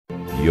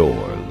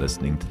You're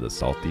listening to the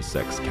Salty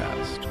Sex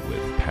Cast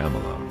with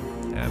Pamela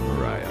and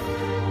Mariah.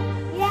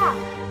 Yeah,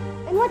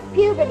 and what's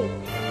puberty?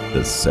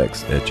 The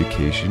sex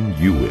education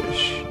you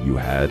wish you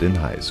had in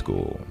high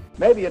school.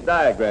 Maybe a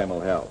diagram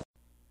will help.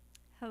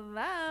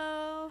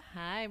 Hello.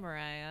 Hi,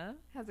 Mariah.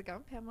 How's it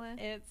going, Pamela?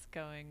 It's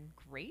going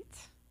great.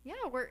 Yeah,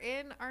 we're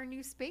in our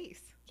new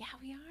space. Yeah,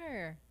 we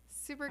are.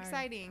 Super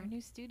exciting. Our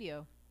new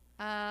studio.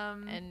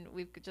 And And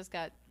we've just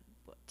got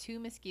 2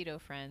 mosquito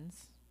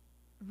friends.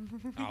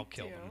 I'll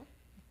kill them.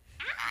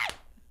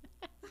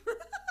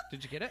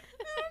 Did you get it?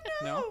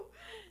 no,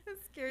 it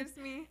scares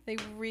me. They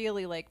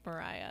really like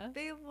Mariah.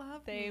 They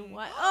love They me.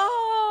 want.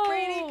 Oh!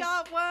 Brady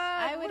got one.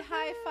 I would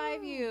high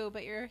five you,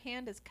 but your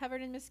hand is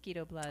covered in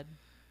mosquito blood.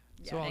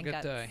 So I'll and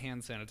get guts.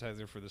 hand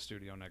sanitizer for the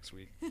studio next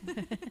week.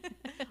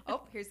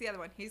 Oh, here's the other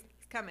one. He's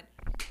coming.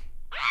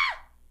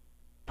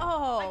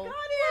 Oh, I got him.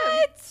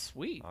 what?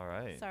 Sweet. All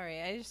right.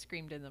 Sorry, I just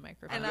screamed in the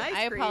microphone. And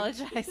I screamed.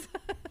 apologize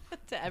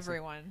to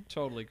everyone.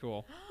 Totally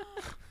cool.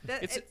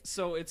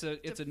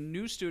 It's a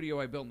new studio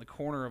I built in the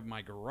corner of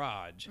my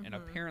garage, and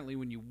apparently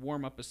when you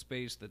warm up a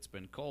space that's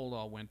been cold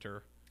all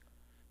winter,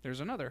 there's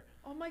another.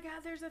 Oh my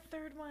God, there's a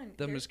third one.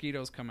 The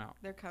mosquitoes come out.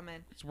 They're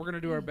coming. So we're gonna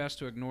do our best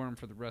to ignore them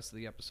for the rest of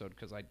the episode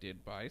because I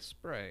did buy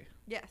spray.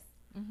 Yes.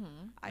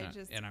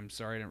 And I'm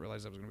sorry I didn't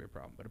realize that was gonna be a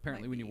problem. But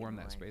apparently when you warm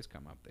that space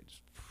come up, they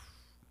just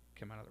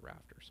come out of the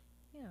rafters.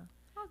 Yeah.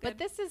 All But good.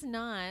 this is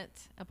not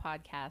a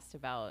podcast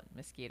about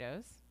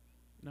mosquitoes.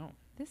 No.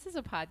 This is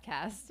a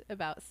podcast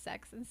about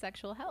sex and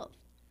sexual health.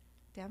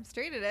 Damn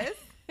straight it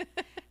is.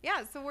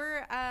 Yeah, so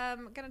we're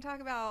going to talk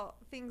about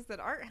things that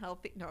aren't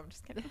healthy. No, I'm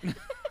just kidding.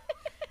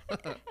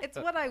 It's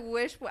what I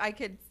wish I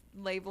could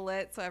label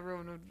it so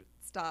everyone would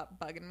stop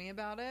bugging me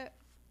about it.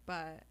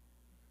 But,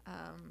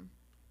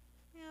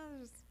 yeah,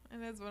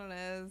 it is what it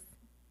is.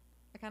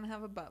 I kind of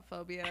have a butt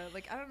phobia.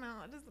 Like, I don't know.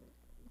 Just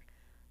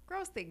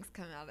gross things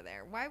come out of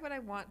there. Why would I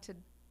want to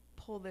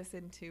pull this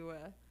into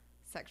a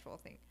sexual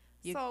thing?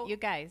 You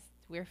guys,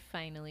 we're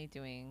finally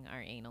doing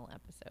our anal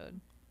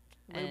episode.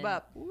 Lube And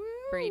up.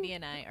 Brady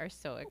and I are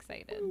so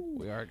excited.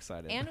 We are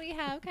excited. And we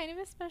have kind of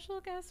a special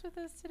guest with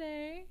us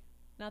today.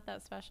 Not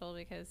that special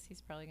because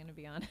he's probably going to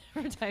be on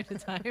from time to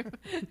time,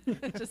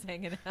 just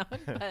hanging out.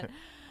 But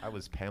I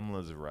was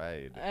Pamela's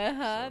ride.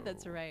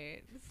 That's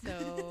right.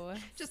 So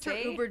Just her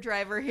Uber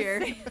driver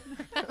here.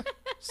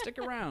 Stick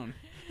around.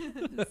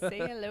 say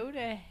hello to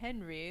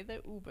Henry,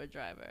 the Uber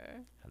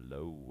driver.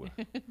 Hello.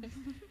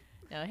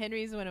 No,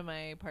 Henry's one of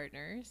my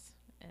partners,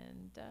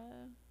 and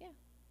yeah.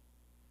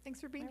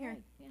 Thanks for being All here.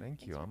 right. Yeah, Thank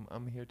thanks you. for-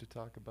 I'm here to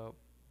talk about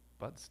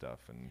butt stuff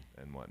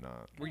and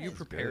whatnot. Were you It's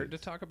prepared to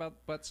good. talk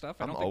about butt stuff?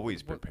 I'm don't think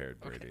always we're-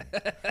 prepared, Brady.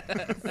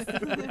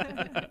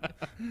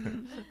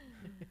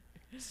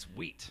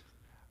 Sweet.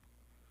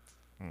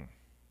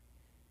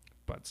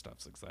 Butt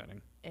stuff's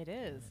exciting. It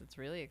is. It's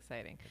really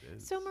exciting. It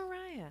is. So,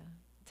 Mariah,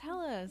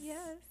 tell us.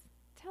 Yes.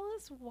 Tell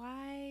us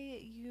why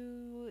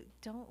you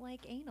don't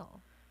like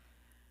anal.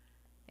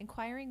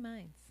 Inquiring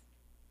minds.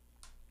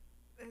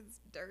 It's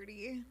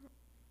dirty.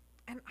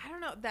 And I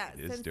don't know, that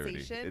It is dirty.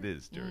 sensation. It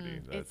is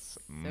dirty. It's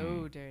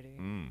so dirty.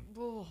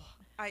 Ugh.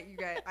 You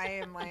guys, I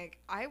am like,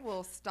 I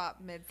will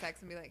stop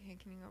mid-sex and be like, hey,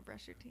 can you go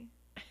brush your teeth?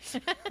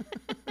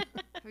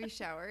 Have you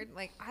showered?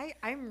 Like,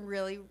 I'm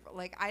really,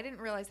 like, I didn't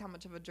realize how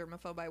much of a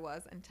germaphobe I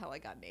was until I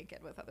got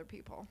naked with other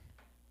people.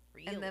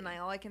 Really? And then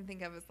all I can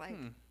think of is like,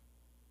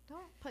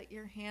 don't put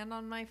your hand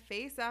on my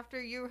face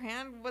after your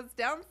hand was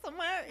down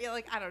somewhere. You're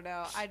like, I don't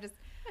know.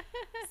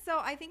 So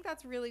I think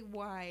that's really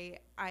why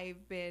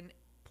I've been,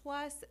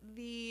 plus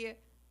the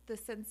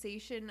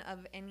sensation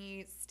of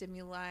any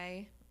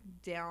stimuli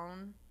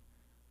down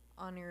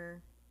on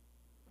your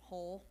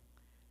hole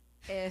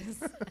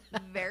is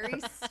very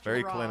strong.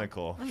 Very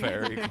clinical.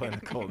 Very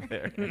clinical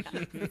there.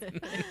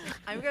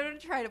 I'm going to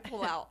try to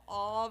pull out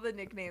all the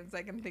nicknames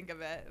I can think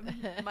of it.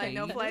 My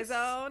Anus? no-fly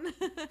zone.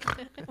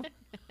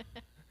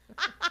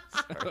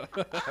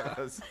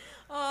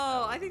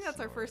 Oh, I think that's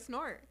our first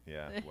snort.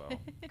 Yeah, well,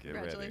 get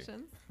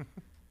Congratulations.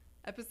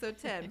 Episode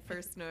 10,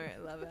 first snort. I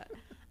love it.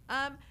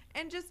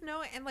 And just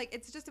know, and like,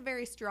 it's just a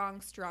very strong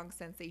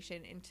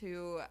sensation. And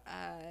to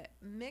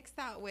mix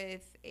that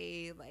with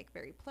a like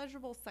very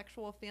pleasurable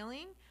sexual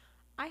feeling,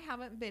 I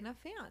haven't been a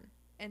fan.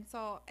 And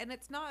so, and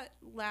it's not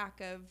lack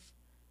of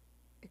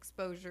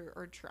exposure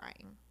or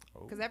trying.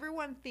 Because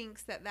everyone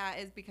thinks that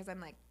is because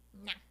I'm like,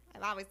 no.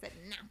 I've always said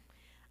no.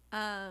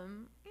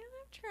 And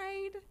I've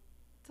tried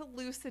to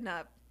loosen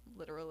up,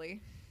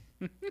 literally.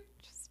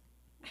 Just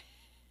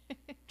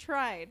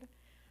tried.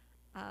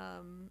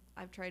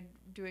 I've tried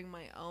doing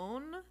my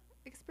own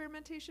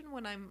experimentation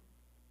when I'm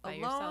By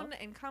alone yourself?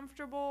 and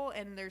comfortable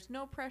and there's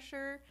no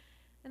pressure.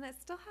 And it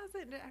still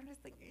hasn't. I'm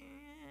just like,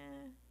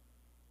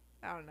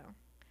 I don't know.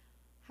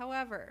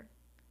 However,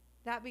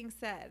 that being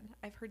said,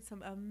 I've heard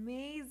some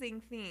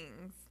amazing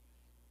things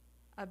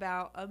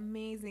about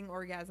amazing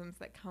orgasms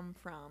that come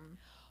from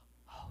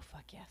Oh,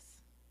 fuck yes.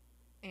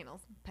 anal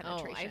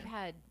penetration. Oh, I've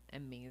had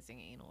amazing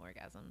anal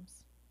orgasms.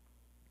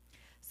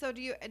 So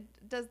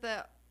does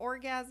the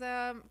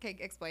orgasm, okay,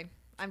 explain.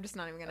 I'm just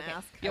not even going to Okay.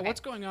 ask. Yeah, Okay. what's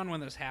going on when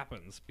this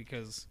happens?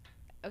 Because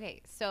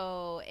Okay,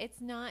 so it's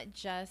not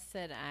just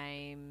that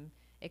I'm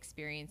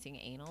experiencing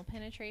anal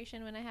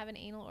penetration when I have an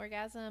anal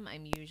orgasm.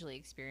 I'm usually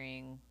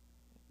experiencing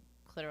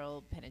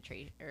clitoral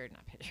penetration, or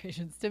not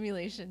penetration,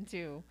 stimulation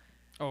too.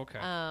 okay.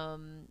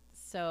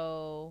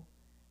 So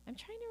I'm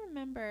trying to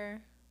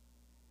remember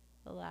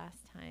the last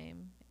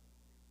time.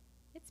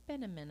 It's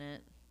been a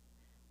minute.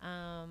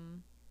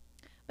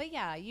 But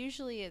yeah,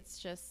 usually it's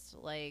just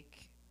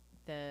like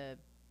the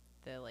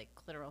like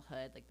clitoral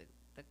hood, like the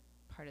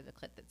part of the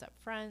clit that's up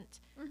front.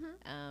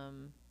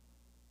 Mm-hmm.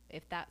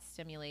 If that's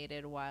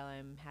stimulated while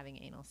I'm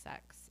having anal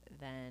sex,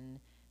 then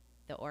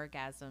the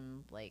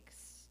orgasm like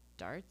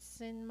starts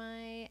in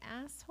my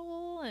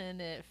asshole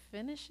and it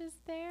finishes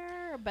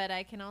there. But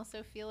I can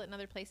also feel it in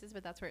other places,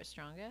 but that's where it's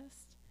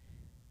strongest.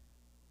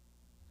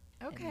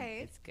 And Okay.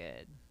 it's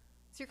good.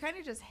 So you're kind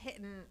of just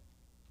hitting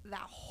that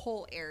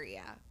whole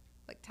area,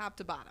 like top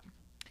to bottom.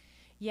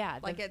 Yeah,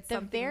 Like the, it's the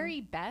something-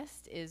 very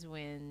best is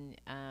when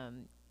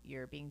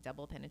you're being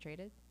double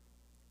penetrated.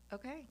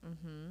 Okay.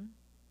 Mm-hmm.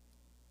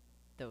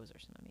 Those are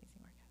some amazing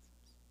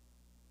orgasms.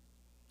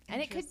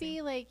 And it could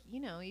be like,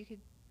 you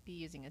could be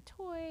using a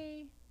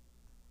toy.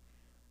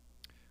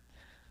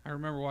 I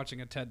remember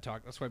watching a TED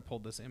Talk. That's why I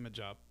pulled this image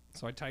up.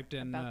 So I typed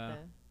in, About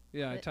I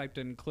clit. typed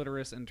in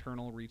clitoris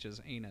internal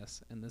reaches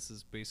anus, and this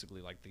is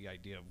basically like the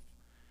idea of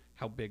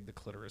how big the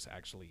clitoris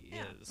actually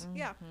is.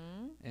 Yeah.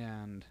 Mhm.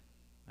 And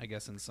I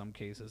guess in some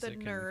cases The it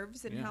can,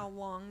 nerves and yeah. how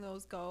long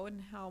those go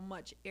and how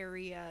much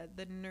area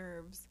the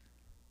nerves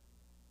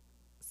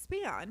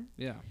span.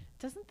 Yeah.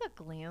 Doesn't the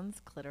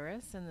glans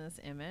clitoris in this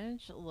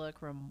image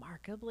look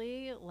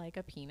remarkably like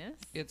a penis?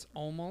 It's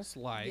almost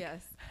like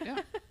Yes.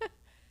 yeah.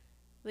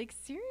 Like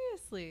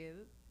seriously,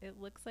 it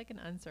looks like an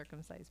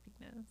uncircumcised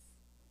penis.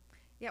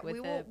 Yeah, With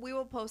we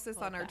will post this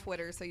little on our back.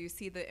 Twitter so you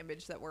see the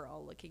image that we're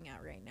all looking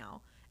at right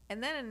now.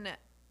 And then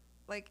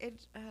like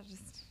it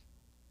just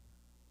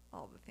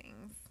all the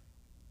things.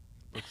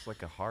 Looks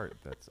like a heart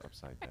that's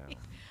upside down.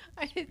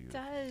 It beautiful.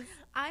 does.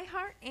 I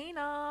heart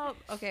anal.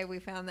 Okay, we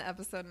found the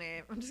episode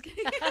name. I'm just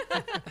kidding.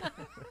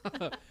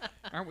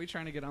 Aren't we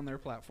trying to get on their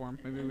platform?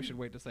 Maybe we should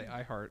wait to say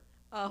I heart.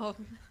 Oh.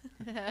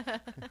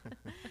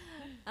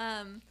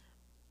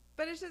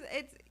 But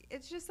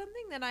it's just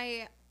something that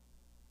I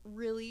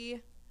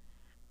really,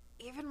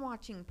 even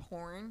watching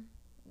porn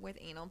with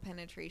anal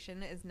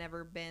penetration has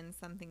never been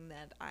something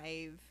that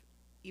I've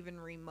even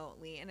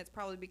remotely, and it's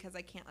probably because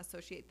I can't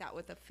associate that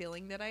with a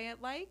feeling that I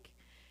like,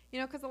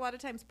 because a lot of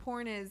times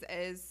porn is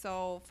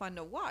so fun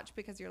to watch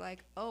because you're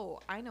like, oh,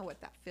 I know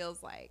what that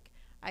feels like.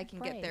 I can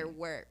get there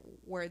Right.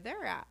 where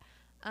they're at.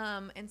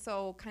 And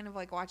so kind of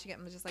like watching it,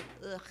 I'm just like,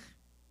 ugh.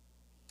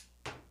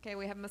 Okay,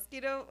 we have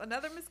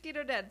another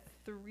mosquito dead.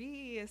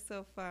 3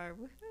 so far.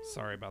 Woohoo.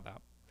 Sorry about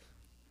that.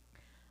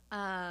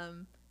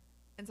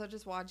 And so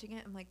just watching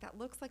it, I'm like, that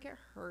looks like it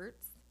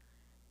hurts.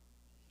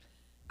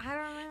 I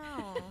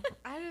don't know.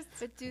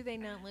 But do they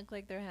not look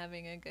like they're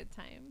having a good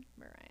time,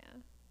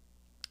 Mariah?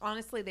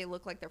 Honestly, they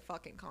look like they're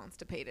fucking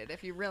constipated.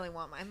 If you really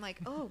want, I'm like,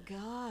 oh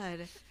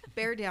god,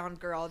 bear down,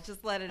 girl,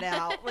 just let it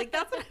out. Like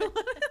that's what I want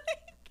to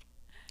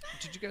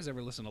think. Did you guys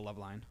ever listen to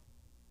Loveline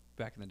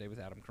back in the day with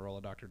Adam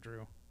Carolla, Dr.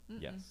 Drew?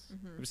 Yes.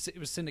 It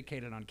was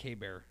syndicated on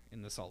K-Bear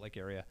in the Salt Lake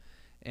area,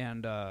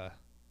 and I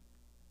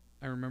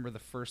remember the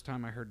first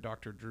time I heard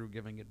Dr. Drew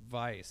giving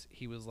advice.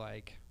 He was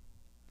like,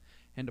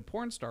 "And a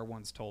porn star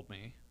once told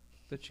me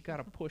that you got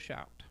to push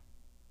out."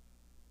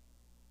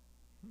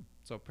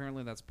 So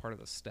apparently that's part of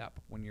the step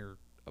when you're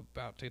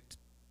about to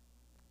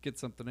get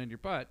something in your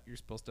butt. You're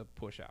supposed to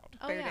push out.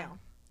 Oh, Bear yeah. down.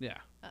 Yeah.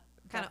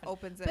 Kind of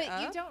opens it But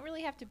up. you don't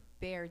really have to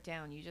bear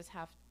down. You just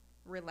have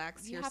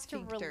relax you your have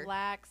sphincter. to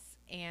relax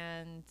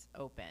and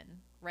open,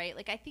 right?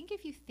 Like I think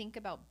if you think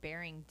about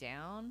bearing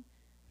down,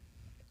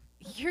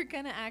 you're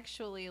gonna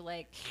actually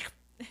like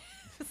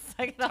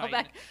suck it all Tighten.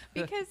 back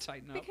because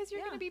Tighten up. because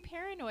you're Yeah. gonna be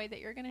paranoid that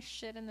you're gonna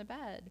shit in the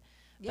bed.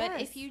 Yes.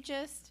 But if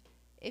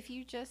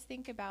you just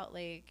think about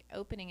like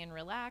opening and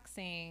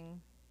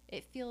relaxing,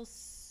 it feels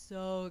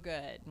so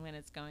good when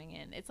it's going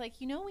in. It's like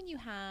when you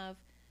have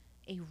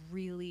a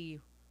really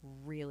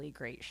really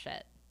great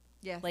shit.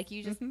 yes, Like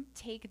you just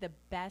take the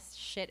best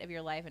shit of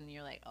your life and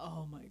you're like,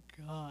 oh my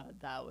god,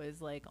 that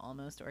was like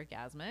almost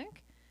orgasmic.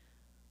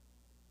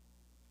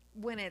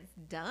 when it's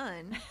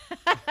done,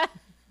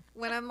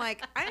 when I'm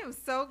like, I am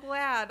so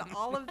glad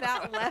all of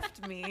that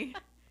left me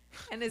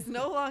and is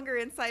no longer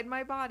inside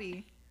my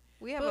body.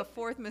 We have a But-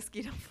 4th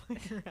mosquito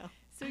flying around.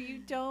 So you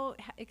don't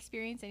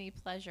experience any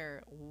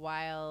pleasure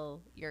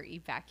while you're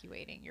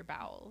evacuating your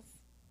bowels.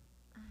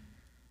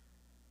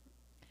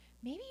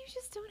 Maybe you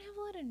just don't have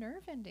a lot of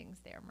nerve endings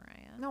there,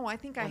 Mariah. No, I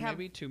think Or I have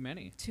maybe too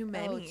many. too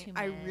many. too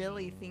I many.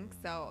 really think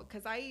so.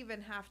 Because I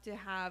even have to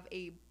have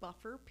a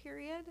buffer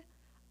period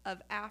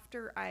of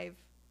after I've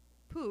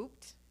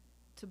pooped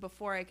to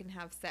before I can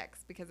have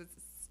sex because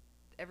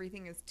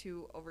everything is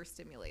too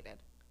overstimulated.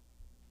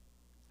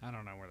 I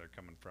don't know where they're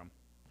coming from.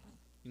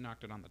 You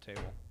knocked it on the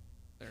table.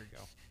 There you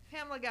go.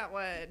 Pamela got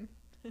one.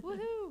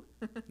 Woohoo!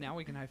 Now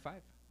we can high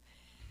five.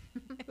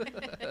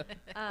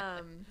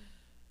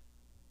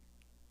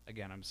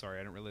 Again, I'm sorry.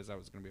 I didn't realize that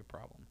was going to be a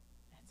problem.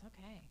 That's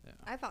okay. Yeah.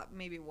 I thought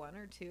maybe one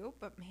or two,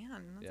 but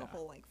man, that's Yeah. a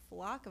whole like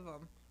flock of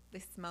them. They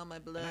smell my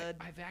And blood.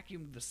 I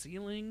vacuumed the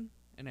ceiling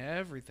and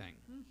everything.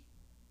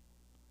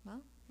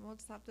 Well, we'll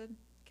just have to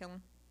kill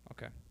them.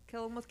 Okay.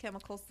 Kill them with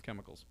chemicals.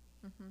 Chemicals.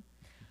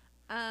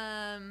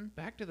 Um,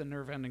 Back to the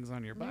nerve endings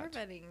on your butt. nerve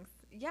endings.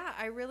 Yeah,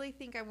 I really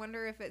think I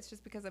wonder if it's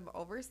just because I'm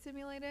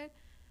overstimulated.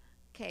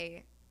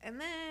 Okay, and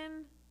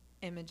then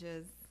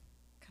images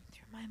come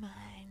through my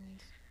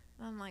mind.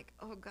 I'm like,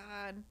 oh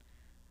God.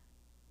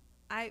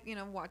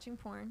 Watching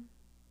porn,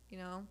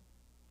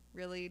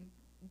 really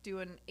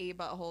doing a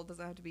butthole,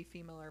 doesn't have to be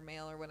female or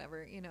male or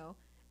whatever,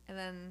 and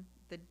then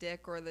the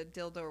dick or the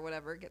dildo or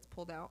whatever gets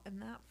pulled out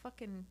and that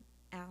fucking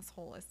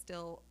asshole is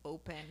still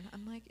open.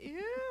 I'm like,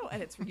 ew.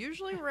 And it's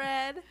usually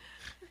red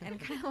and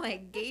kind of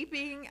like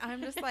gaping.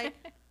 I'm just like,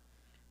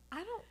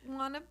 I don't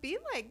want to be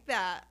like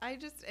that.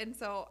 And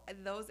so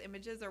those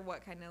images are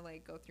what kind of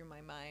like go through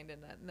my mind.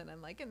 And then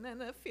I'm like, and then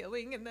the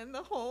feeling, and then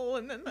the hole,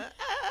 and then the,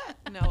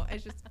 no,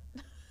 it's just,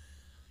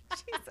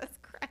 Jesus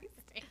Christ.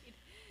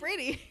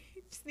 Brady,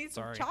 you just need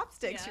some Sorry.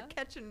 chopsticks. Yeah. You're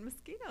catching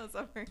mosquitoes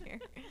over here.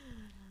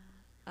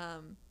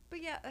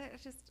 But yeah,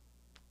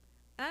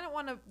 I don't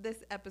want this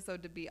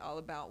episode to be all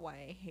about why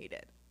I hate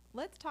it.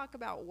 Let's talk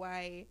about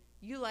why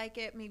you like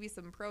it. Maybe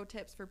some pro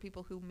tips for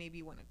people who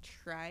maybe want to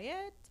try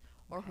it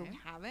or who Okay.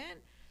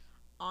 haven't.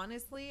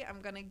 Honestly,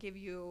 I'm going to give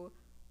you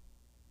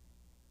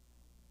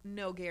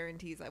no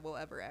guarantees I will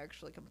ever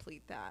actually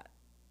complete that.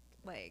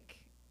 Like,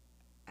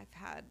 I've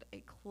had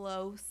a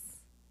close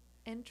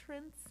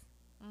entrance.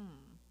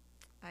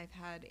 I've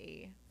had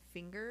a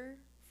finger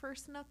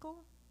first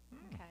knuckle.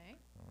 Okay.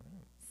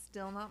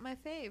 Still not my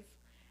fave.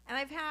 And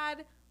I've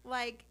had,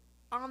 like,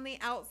 on the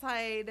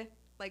outside,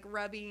 like,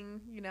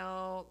 rubbing,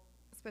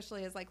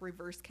 especially as, like,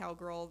 reverse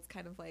cowgirl. It's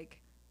kind of,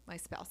 like, my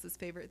spouse's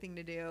favorite thing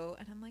to do.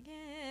 And I'm like,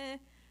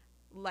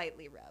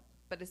 lightly rub.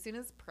 But as soon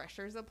as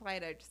pressure's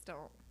applied, I just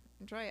don't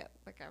enjoy it.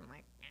 Like, I'm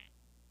like,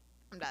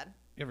 I'm done.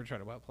 You ever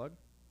tried a butt plug?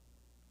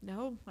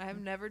 No, I have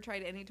never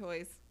tried any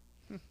toys.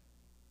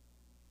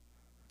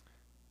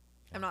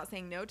 I'm not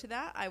saying no to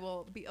that. I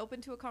will be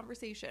open to a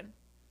conversation.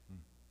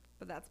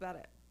 But that's about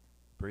it.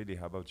 Brady,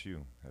 how about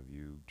you? Have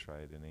you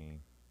tried any?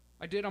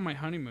 I did on my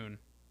honeymoon.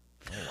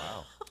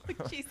 Oh,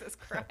 wow. Jesus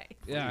Christ.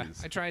 Yeah,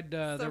 Please. I tried.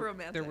 So There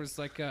romantic. was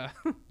like I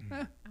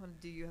want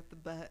to do you at the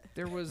butt.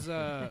 there was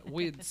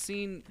we had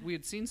seen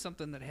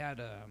something that had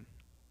a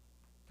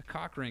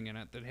cock ring in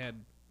it that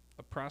had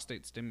a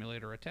prostate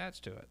stimulator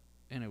attached to it,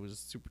 and it was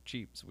super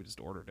cheap, so we just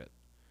ordered it.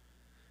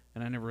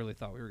 And I never really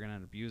thought we were gonna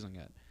end up using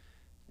it.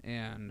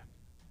 And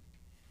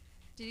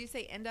Did you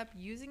say end up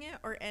using it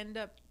or end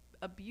up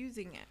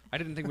abusing it? I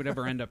didn't think we'd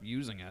ever end up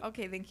using it.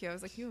 Okay, thank you. I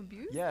was like, you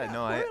abused Yeah, that no,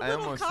 poor I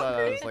little almost cock thought,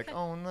 I was ring? like,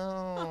 oh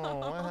no,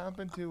 what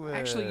happened to it?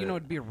 Actually,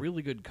 it'd be a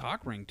really good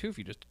cock ring too if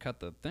you just cut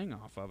the thing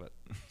off of it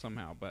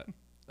somehow. But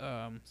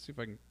see if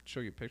I can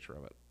show you a picture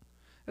of it.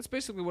 That's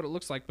basically what it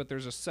looks like, but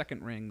there's a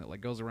second ring that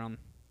like goes around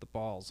the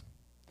balls.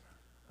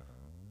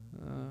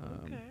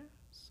 Okay.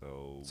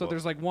 So So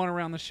there's like one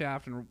around the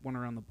shaft and one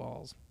around the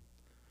balls.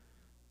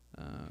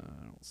 I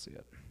don't see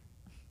it.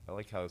 I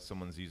like how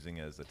someone's using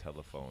it as a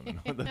telephone.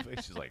 The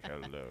picture's like,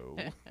 hello.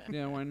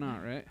 Yeah, why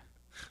not, right?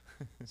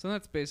 So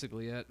that's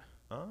basically it.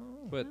 Oh,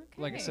 But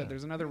like I Okay. said,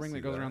 there's another I ring see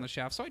that goes around that. the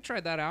shaft. So I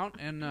tried that out,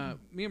 and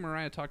me and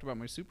Mariah talked about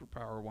my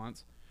superpower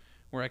once,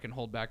 where I can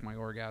hold back my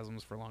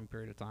orgasms for a long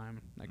period of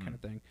time, that kind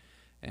of thing.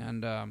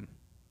 And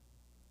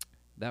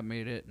that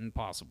made it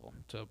impossible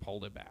to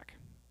hold it back.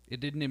 It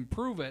didn't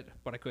improve it,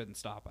 but I couldn't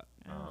stop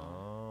it.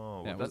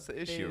 oh, Yeah, well, it that's was-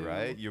 the issue, Ew.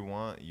 right? You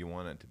want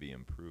it to be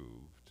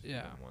improved. You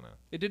Yeah. don't wanna-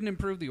 It didn't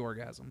improve the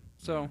orgasm.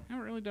 So I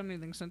haven't really done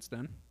anything since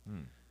then.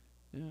 Hmm.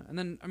 Yeah, and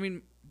then I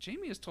mean,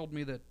 Jamie has told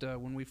me that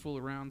when we fool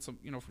around,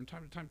 from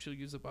time to time, she'll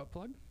use a butt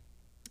plug,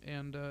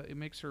 and it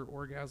makes her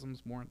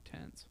orgasms more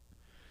intense.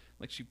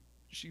 Like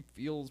she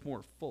feels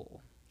more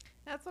full.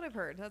 That's what I've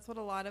heard. That's what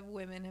a lot of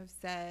women have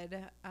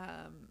said,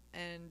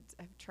 and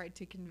have tried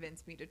to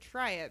convince me to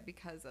try it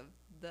because of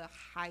the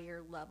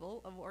higher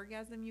level of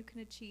orgasm you can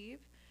achieve.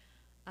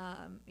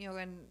 And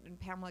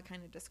Pamela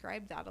kind of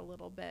described that a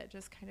little bit,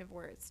 just kind of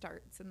where it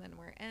starts and then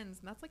where it ends,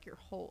 and that's like your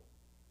whole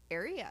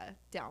area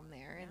down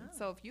there. And Yeah.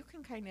 so if you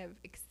can kind of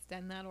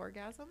extend that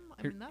orgasm,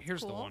 that's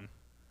Here's cool. the one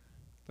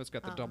that's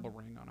got the double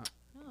ring on it.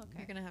 Oh, okay.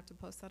 You're gonna have to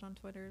post that on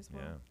Twitter as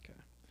well. Yeah. Okay.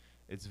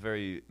 It's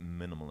very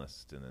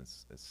minimalist in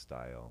its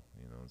style.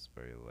 It's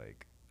very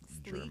like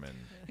Sleek. German.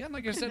 Yeah, and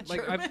like I said,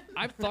 like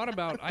I've thought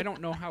about. I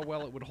don't know how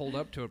well it would hold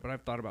up to it, but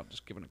I've thought about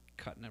just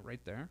cutting it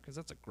right there because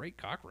that's a great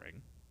cock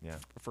ring Yeah.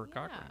 for a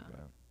cock Yeah. ring.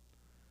 Yeah.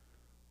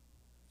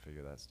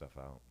 Figure that stuff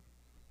out.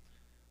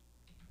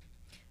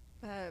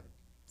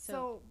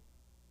 So,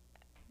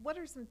 what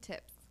are some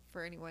tips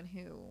for anyone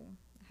who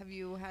have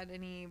you had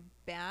any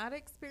bad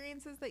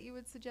experiences that you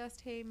would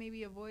suggest? Hey,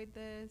 maybe avoid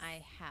this.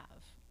 I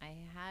have. I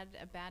had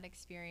a bad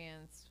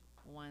experience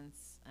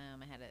once. I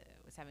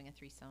was having a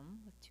threesome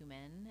with two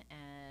men,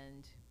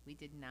 and we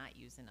did not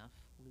use enough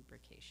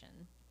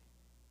lubrication.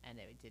 and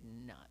it did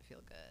not feel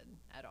good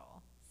at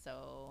all.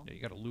 So Yeah,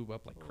 you got to lube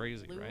up like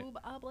crazy, right? lube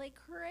up like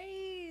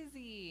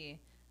crazy.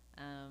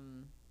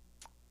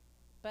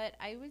 But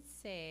I would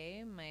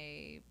say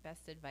my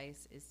best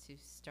advice is to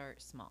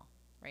start small,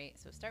 right?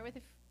 So start with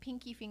a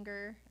pinky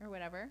finger or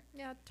whatever.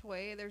 Yeah,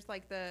 toy. There's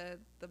like the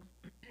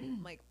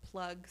like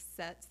plug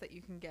sets that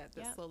you can get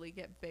that Yep. slowly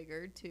get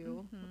bigger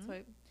too. That's Mhm.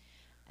 why.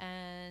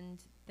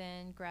 And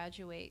then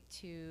graduate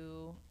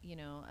to, you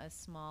know, a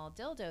small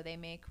dildo. They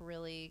make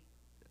really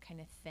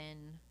kind of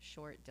thin,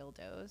 short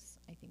dildos,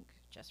 I think,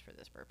 just for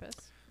this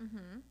purpose.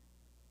 Mm-hmm.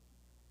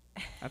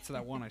 That's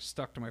that one I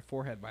stuck to my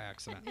forehead by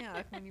accident.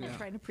 Yeah, when you were Yeah.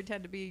 trying to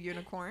pretend to be a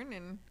unicorn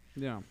and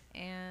Yeah.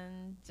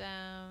 And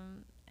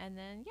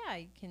then, yeah,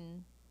 you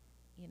can,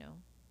 you know,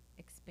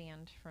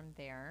 expand from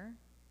there.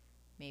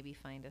 Maybe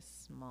find a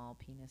small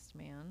penis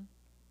man.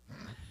 There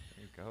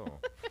you go.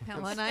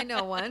 Helen, I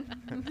know one.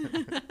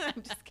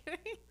 I'm just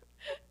kidding.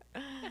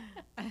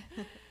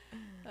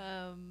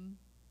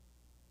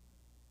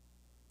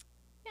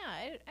 Yeah,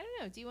 I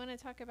don't know. Do you want to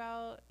talk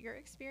about your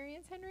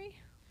experience, Henry?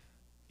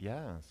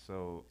 Yeah,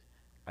 so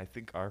I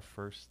think our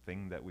first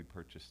thing that we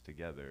purchased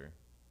together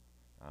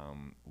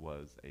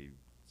was a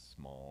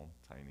small,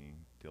 tiny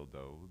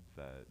dildo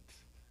that,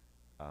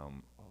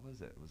 what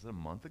was it? Was it a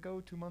month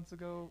ago, 2 months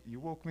ago? You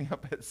woke me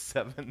up at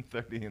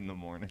 7:30 in the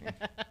morning.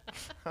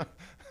 I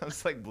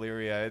was like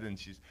bleary-eyed, and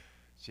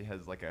she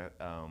has like a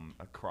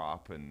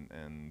crop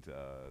and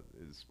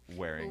is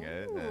wearing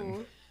it. And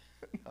Ooh.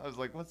 I was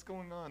like, what's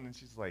going on? And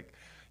she's like,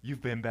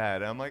 you've been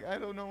bad. I'm like, I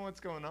don't know what's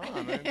going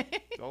on.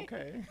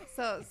 Okay.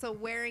 So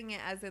wearing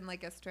it as in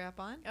like a strap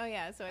on? Oh,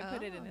 yeah. So I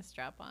put it in Oh. a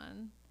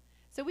strap-on.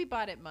 So we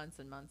bought it months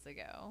and months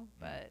ago,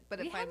 but But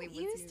it we finally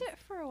haven't was used used. it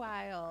for a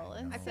while. I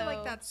And know. I feel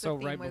like that's So the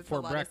theme right with before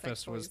a lot of sex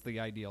breakfast was toys. the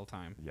ideal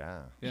time.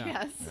 Yeah. Yeah.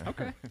 Yes.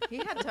 Okay. He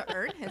had to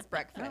earn his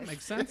breakfast. That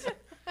makes sense.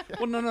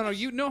 Well, no.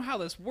 You know how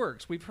this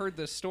works. We've heard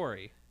this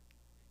story.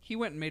 He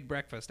went and made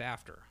breakfast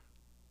after.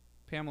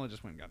 Pamela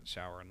just went and got in the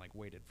shower and like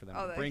waited for them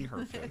to bring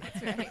her food.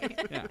 That's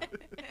right. Yeah.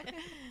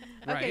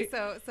 Okay, Right?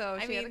 so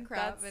I she had a mean,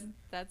 crop that's, and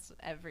that's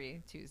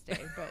every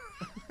Tuesday,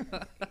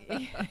 but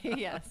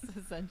yes,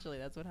 essentially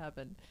that's what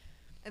happened.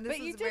 and this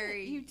But is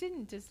very you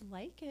didn't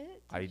dislike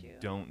it, I did you?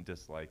 don't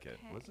dislike it.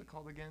 What's Okay. it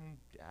called again?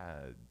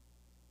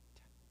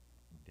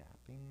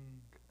 Dapping?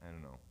 I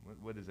don't know.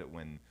 What is it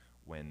when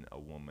a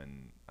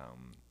woman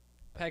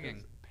Pegging.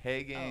 is-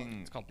 pegging.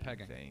 Oh, it's called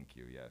pegging. Thank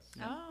you. Yes.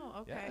 Oh,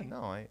 okay. Yeah.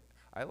 No,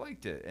 I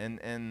liked it, and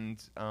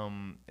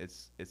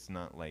it's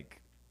not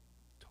like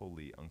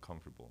totally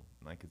uncomfortable.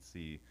 And I could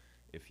see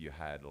if you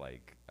had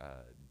like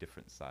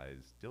different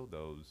size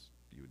dildos,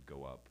 you would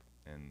go up,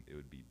 and it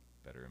would be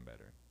better and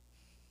better.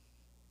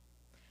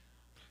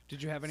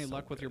 Did you have any So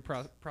luck with your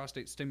good.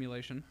 prostate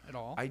stimulation at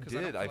all? I 'Cause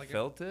don't did. feel I like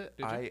felt it.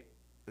 Did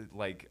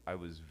you? I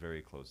was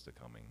very close to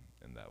coming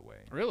in that way.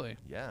 Really?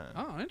 Yeah.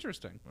 Oh,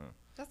 interesting.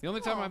 That's The only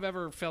time cool. I've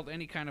ever felt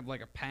any kind of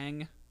like a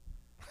pang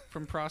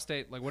from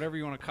prostate, like whatever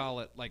you want to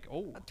call it, like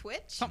oh, a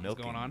twitch. something's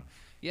Milking. going on.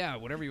 Yeah,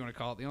 whatever you want to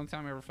call it. The only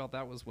time I ever felt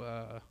that was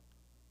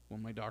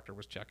when my doctor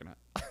was checking it.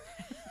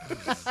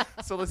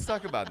 So let's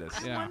talk about this.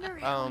 I Yeah. wonder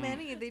how Um,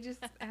 many they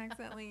just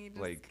accidentally just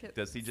Like, get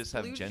does he just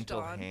have splooged gentle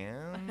on.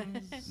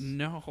 hands?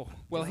 No.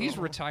 Well, he's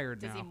No. retired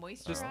Does he now.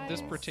 moisturize?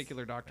 This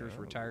particular doctor is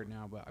Oh. retired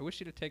now, but I wish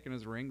he'd have taken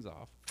his rings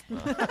off.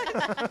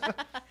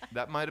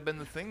 That might have been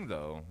the thing,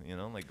 though. You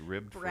know, like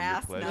ribbed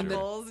brass for your pleasure.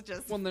 knuckles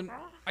just Well, then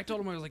I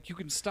told him, I was like, you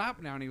can stop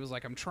now. And he was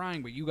like, I'm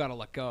trying, but you got to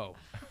let go.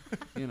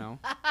 You know?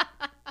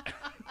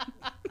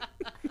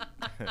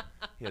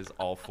 He has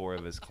all 4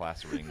 of his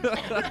class rings. on.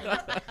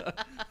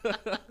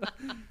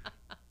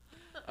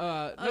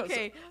 No, so-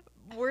 okay.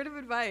 Word of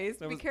advice: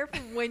 That be was- careful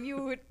when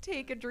you would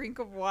take a drink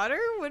of water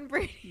when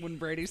Brady. when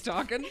Brady's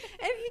talking, And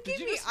he gave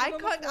you me just spit eye on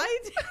the contact. floor? I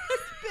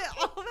just spit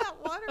all that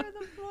water on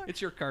the floor.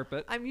 it's your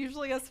carpet. I'm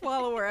usually a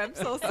swallower. I'm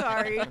so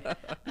sorry.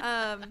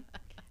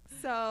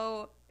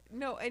 So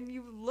no, and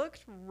you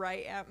looked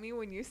right at me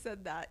when you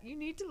said that. You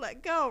need to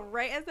let go.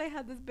 Right as I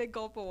had this big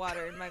gulp of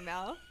water in my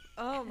mouth.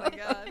 Oh my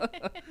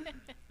god.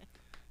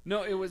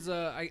 No, it was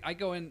I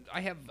go in. I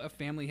have a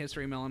family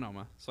history of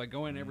melanoma, so I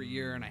go in every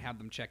year and I have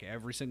them check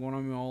every single one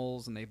of my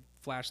moles, and they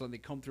flashlight. They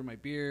comb through my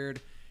beard.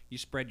 You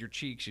spread your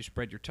cheeks. You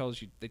spread your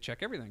toes. They check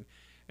everything.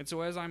 And so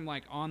as I'm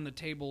like on the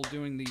table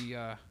doing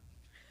the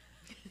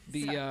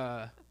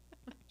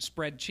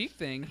spread cheek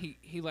thing,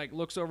 he like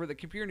looks over at the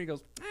computer and he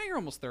goes, "You're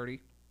almost 30."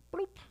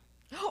 Bloop.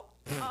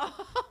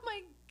 Oh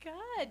my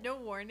God! No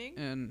warning.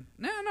 And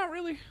no, not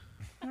really,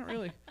 not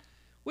really.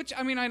 Which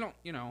I mean, I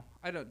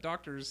don't.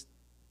 Doctors.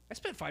 I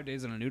spent 5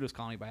 days in a nudist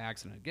colony by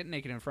accident. Getting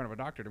naked in front of a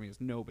doctor to me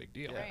is no big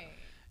deal. Right.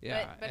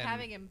 Yeah, But and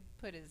having him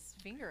put his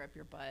finger up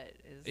your butt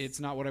is. it's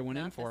not what I went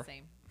in not the for.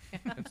 same.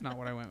 It's not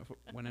what I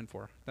went in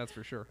for. That's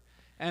for sure.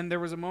 And there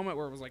was a moment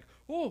where it was like,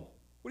 "Oh,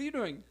 what are you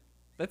doing?"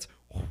 That's,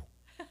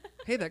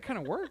 hey, that kind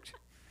of worked.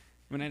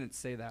 I mean, I didn't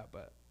say that,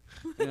 but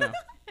yeah.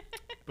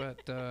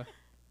 But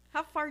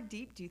How far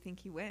deep do you think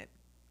he went?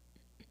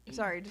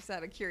 Sorry, just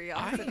out of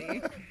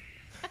curiosity.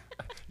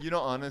 You know,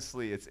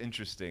 honestly, it's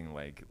interesting.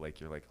 Like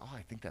you're like, oh,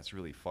 I think that's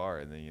really far,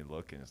 and then you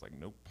look, and it's like,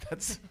 nope,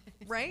 that's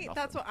Right?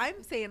 That's nothing. what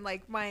I'm saying.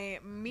 Like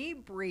me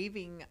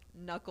braving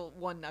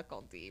one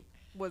knuckle deep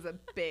was a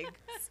big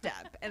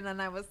step. And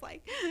then I was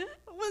like,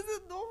 was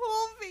it the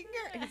whole finger?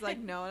 And he's like,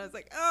 no. And I was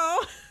like,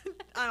 oh,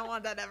 I don't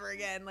want that ever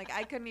again. Like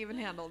I couldn't even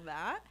handle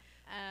that.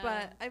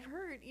 But I've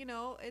heard, you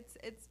know, it's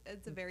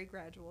a very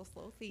gradual,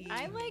 slow thing.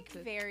 I like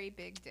to- very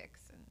big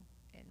dicks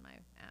in my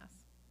ass.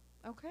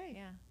 Okay.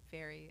 Yeah,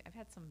 very. I've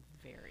had some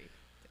very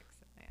big dicks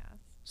in my ass.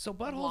 So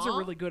buttholes are Long?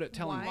 really good at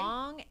telling. Why?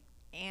 Long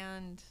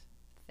and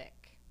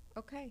thick.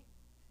 Okay.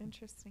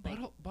 Interesting.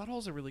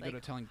 Buttholes are really good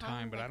like at telling hung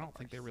time, but I like a don't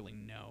think they horse. really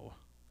know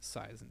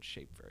size and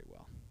shape very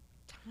well.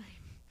 Time.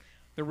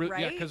 They're really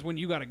yeah, Right? because when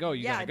you gotta go,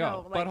 you Yeah, gotta go.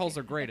 no, like- Buttholes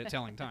are great at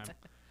telling time.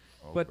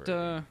 Oh, But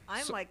Brady.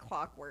 I'm so like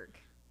clockwork.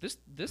 this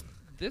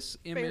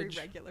Very image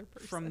regular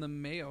person. from the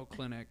Mayo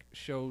Clinic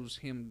shows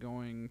him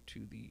going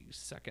to the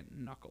second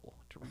knuckle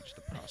to reach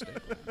the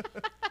prostate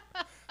gland.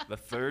 the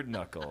third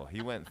knuckle.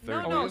 He went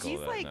third No, knuckle he's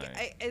that like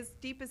night. as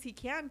deep as he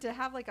can to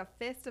have like a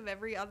fist of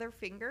every other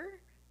finger.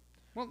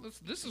 Well,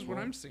 this is what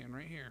I'm seeing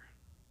right here.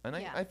 And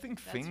Yeah, I think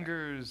that's right.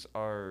 fingers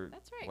are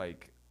That's right.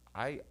 like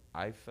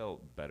I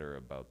felt better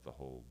about the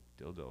whole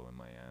dildo in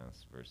my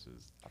ass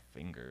versus a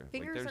finger.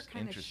 Fingers like, are there's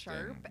kind of interesting-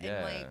 sharp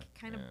yeah, and like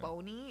kind of yeah.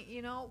 bony,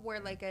 you know, where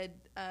like a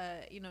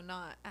you know,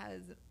 not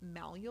as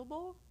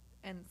malleable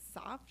and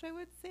soft, I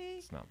would say.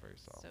 It's not very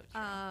soft. So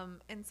true.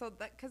 And so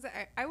that because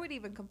I would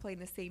even complain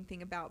the same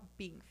thing about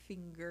being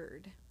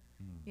fingered.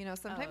 You know,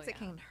 sometimes it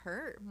yeah. can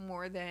hurt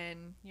more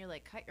than, You're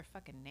like, cut your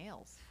fucking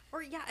nails.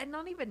 or yeah, and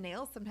not even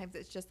nails. Sometimes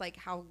it's just like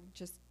how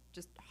just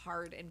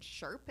hard and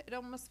sharp it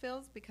almost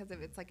feels because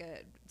of it's like a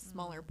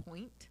smaller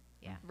point.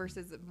 Yeah.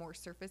 Versus a more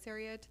surface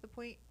area to the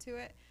point to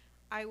it.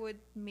 I would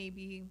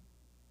maybe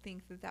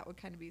think that would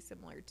kind of be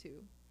similar to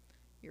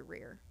your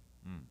rear.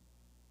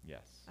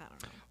 Yes. I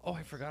don't know. Oh,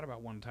 I forgot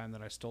about one time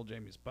that I stole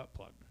Jamie's butt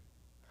plug.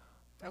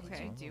 What did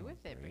Okay. you do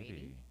with it,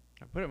 Brady?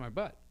 I put it in my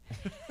butt.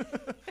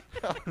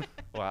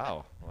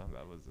 Wow. Well,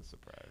 that was a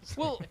surprise.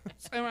 Well,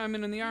 I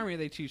mean, in the Army,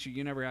 they teach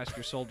you never ask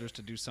your soldiers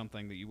to do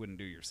something that you wouldn't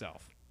do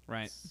yourself,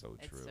 right? So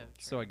It's true. so true.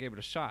 So I gave it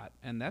a shot,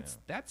 and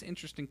that's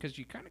interesting because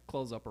you kind of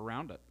close up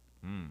around it,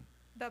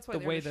 That's why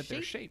the way that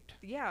they're shaped.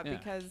 Yeah, Yeah.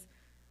 because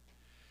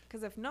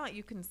if not,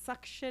 you can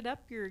suck shit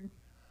up your.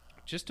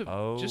 Just to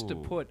Oh.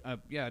 put a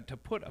Yeah.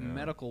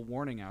 medical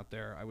warning out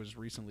there. I was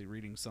recently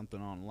reading something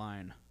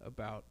online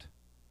about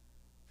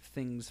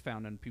things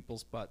found in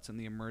people's butts in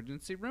the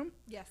emergency room.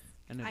 Yes.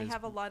 And it I is-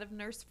 have a lot of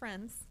nurse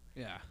friends,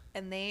 Yeah,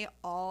 and they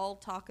all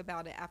talk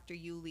about it after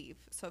you leave.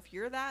 So if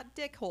you're that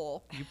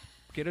dickhole, you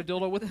get a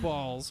dildo with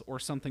balls or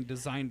something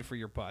designed for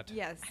your butt.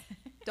 yes,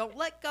 don't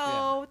let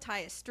go. Tie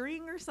a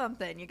string or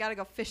something. You got to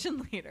go fishing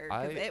later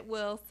because I- it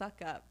will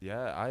suck up.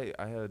 Yeah, I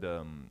had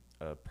a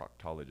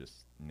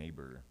proctologist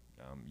neighbor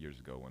years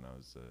ago when I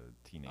was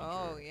a teenager.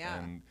 Oh,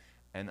 yeah.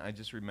 And I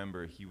just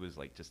remember he was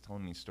like just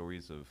telling me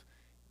stories of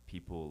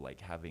people like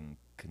having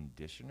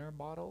conditioner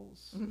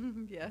bottles.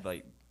 Yes.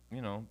 Like,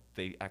 you know,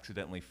 they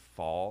accidentally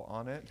fall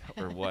on it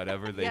or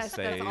whatever they Yes,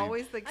 say. that's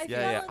always the I yeah,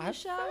 fell yeah, in the I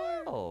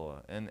shower.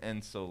 fell.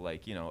 And so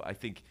like, you know, I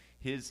think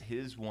his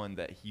one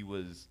that he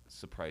was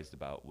surprised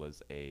about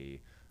was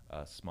a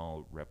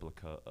small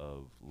replica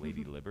of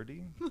Lady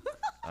Liberty.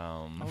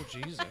 Oh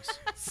Jesus!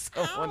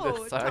 Someone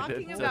Ow, decided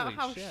talking to, about Holy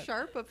how shit.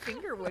 sharp a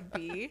finger would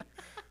be.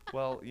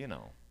 well, you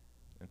know,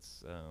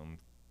 it's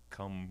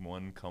come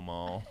one, come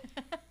all.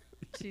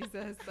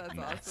 Jesus, that's awesome.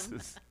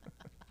 Masses.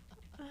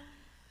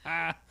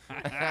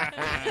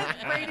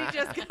 Brady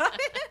just got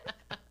it.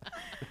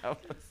 That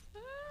was-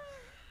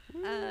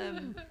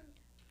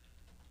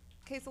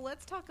 Okay, so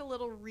let's talk a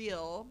little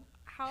real.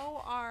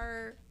 How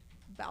are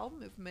bowel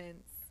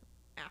movements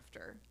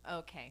after?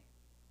 Okay.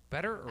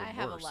 Better or I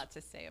have worse? a lot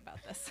to say about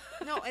this.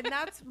 No, and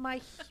that's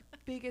my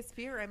biggest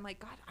fear. I'm like,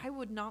 God, I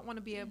would not want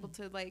to be able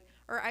to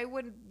or I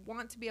wouldn't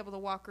want to be able to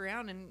walk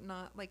around and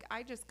not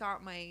I just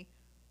got my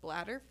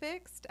bladder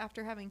fixed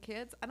after having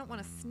kids. I don't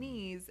want to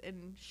sneeze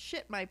and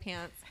shit my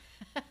pants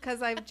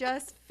because I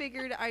just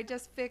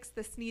fixed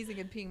the sneezing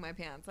and peeing my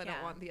pants. I don't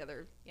Yeah. want the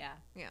other. Yeah.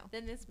 Yeah.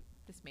 Then this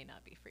may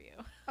not be for you.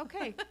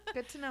 Okay,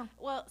 good to know.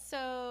 Well,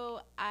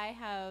 so I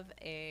have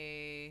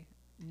a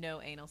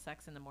no anal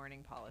sex in the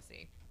morning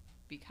policy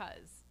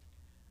because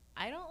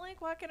I don't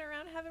like walking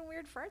around having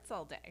weird farts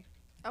all day.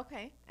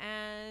 Okay.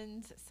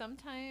 And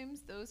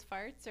sometimes those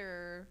farts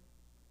are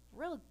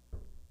real,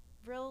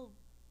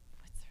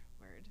 what's the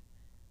word?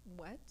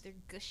 What? They're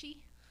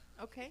gushy.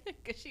 Okay.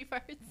 Gushy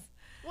farts.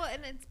 Well,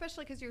 and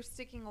especially because you're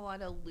sticking a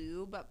lot of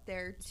lube up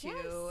there too,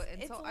 Yes,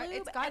 and it's so lube, and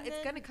it's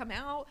then- gonna come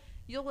out.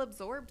 You'll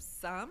absorb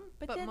some,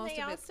 But, but then most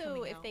they of it's also,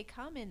 coming if out. they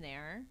come in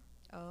there,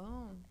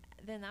 Oh.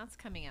 then that's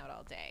coming out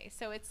all day.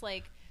 So it's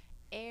like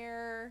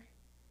air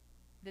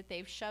that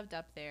they've shoved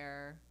up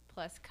there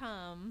plus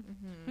cum.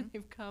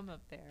 They've come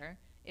up there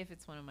if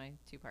it's one of my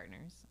two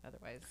partners.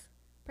 Otherwise,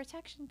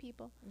 protection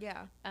people.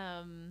 Yeah.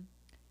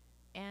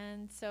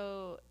 And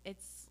so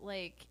it's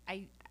like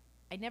I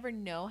never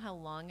know how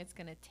long it's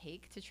going to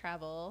take to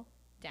travel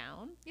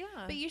down. Yeah.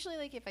 But usually,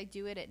 like, if I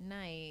do it at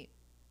night,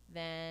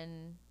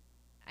 then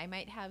I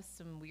might have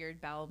some weird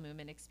bowel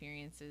movement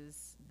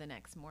experiences the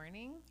next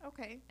morning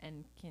okay.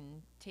 and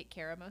can take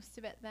care of most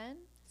of it then.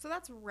 So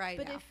that's right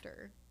But if-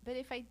 after. But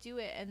if I do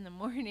it in the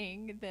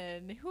morning,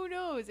 then who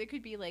knows? It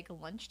could be like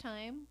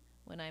lunchtime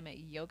when I'm at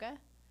yoga.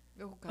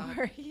 Oh God.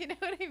 Or, you know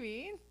what I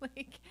mean?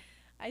 Like,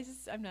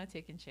 I'm not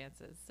taking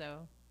chances.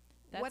 So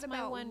that's What my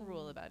about one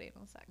rule about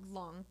anal sex.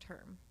 Long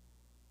term.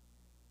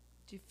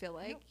 Do you feel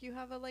like you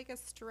have a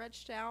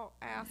stretched out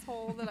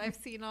asshole that I've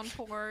seen on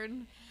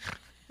porn?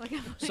 Like,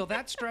 So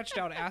that stretched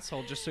out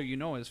asshole, just so you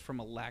know, is from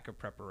a lack of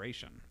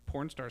preparation.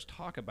 Porn stars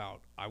talk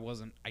about,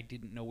 I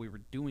didn't know we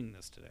were doing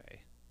this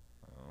today.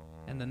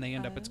 And then they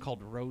end up, it's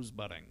called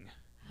rosebudding.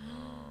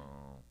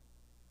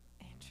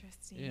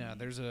 interesting. Yeah,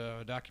 there's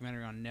a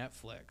documentary on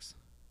Netflix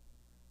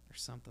or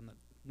something that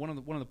one of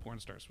the porn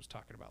stars was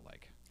talking about,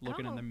 like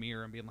looking in Oh. the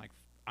mirror and being like,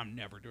 I'm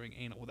never doing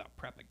anal without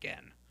prep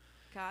again.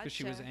 Gotcha. Because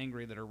she was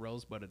angry that her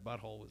rose-budded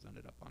butthole was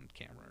ended up on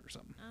camera or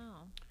something.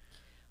 Oh.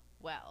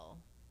 Well,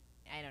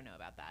 I don't know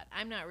about that.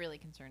 I'm not really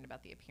concerned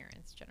about the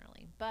appearance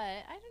generally. But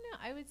I don't know.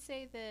 I would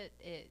say that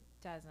it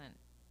doesn't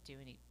do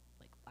any,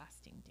 like,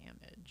 lasting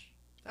damage.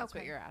 That's what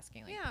Okay. you're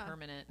asking, like, Yeah.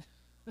 permanent.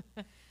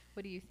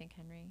 What do you think,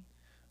 Henry?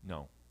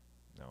 No,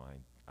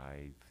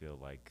 I feel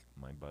like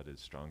my butt is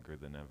stronger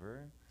than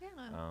ever. Yeah.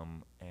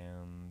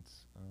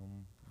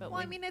 But Well,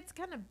 I when- mean, it's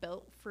kind of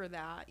built for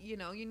that. You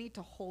know, you need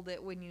to hold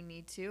it when you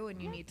need to, and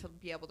you need to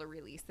be able to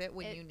release it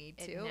when you need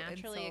to. It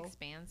naturally and so,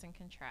 expands and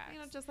contracts. you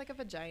know, just like a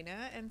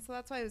vagina. And so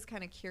that's why I was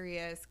kind of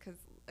curious because,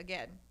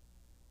 again,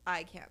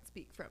 I can't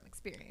speak from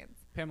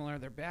experience. Pamela, are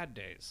there bad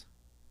days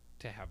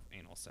to have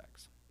anal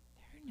sex?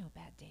 There are no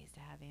bad days to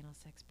have anal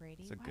sex,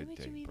 Brady. It's a Why good would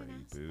day, you even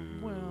Brady. ask Boo.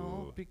 that?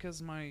 Well, Ooh.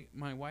 because my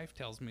wife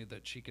tells me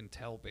that she can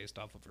tell based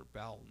off of her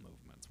bowel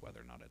movements whether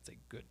or not it's a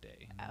good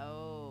day.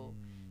 Oh.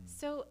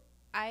 So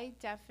I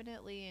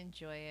definitely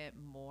enjoy it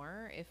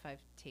more if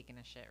I've taken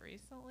a shit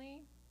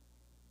recently.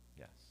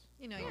 Yes.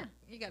 You know, Yeah.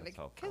 you got a That's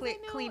helpful. I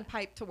know- clean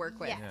pipe to work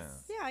with.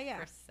 Yes. Yeah, yeah.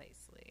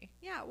 Precisely.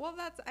 Yeah, well,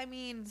 that's, I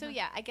mean. So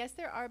yeah, I guess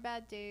there are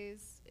bad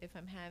days if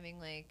I'm having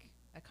like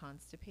a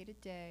constipated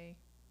day.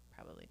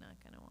 Probably not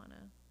gonna want to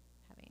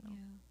have anal.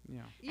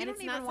 Yeah. You And don't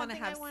it's not even want to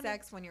something I have wanna-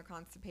 sex when you're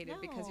constipated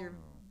because your No.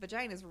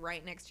 vagina is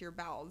right next to your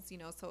bowels, you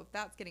know. So if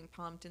that's getting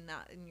pumped and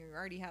you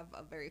already have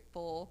a very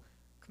full,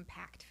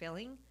 compact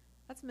filling,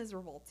 that's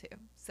miserable too.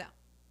 So,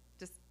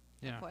 just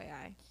Yeah.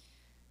 FYI.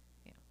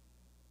 Yeah.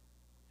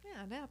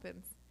 Yeah, it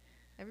happens.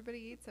 Everybody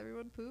eats,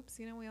 everyone poops.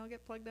 You know, we all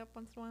get plugged up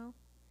once in a while.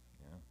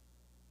 Yeah.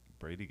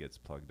 Brady gets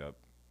plugged up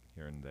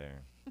here and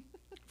there.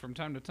 From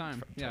time to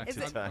time. Yeah. Is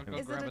to it, time. I'll go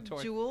is grab it a a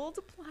toy. jeweled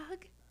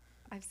plug?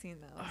 I've seen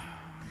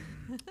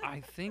those.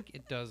 I think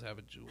it does have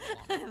a jewel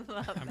on it. I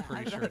love I'm that.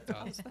 pretty sure it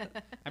does.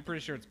 I'm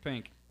pretty sure it's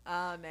pink.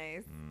 Oh,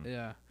 nice.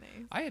 Yeah. Nice.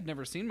 I had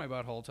never seen my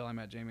butthole till I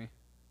met Jamie.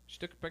 She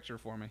took a picture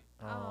for me.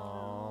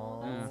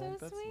 Oh, that's so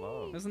that's sweet.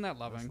 love. Isn't that That's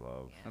loving?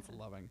 love. Yeah. That's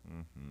loving.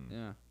 Mm-hmm.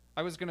 Yeah.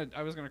 I was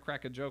gonna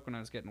crack a joke when I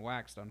was getting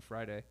waxed on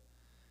Friday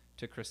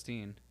to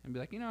Christine and be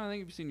like, I think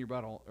you've seen your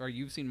butthole, or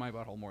you've seen my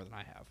butthole more than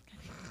I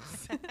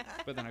have.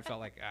 But then I felt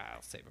like,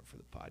 I'll save it for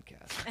the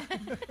podcast.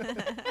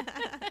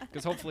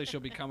 Because hopefully she'll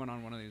be coming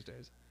on one of these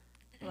days.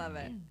 Love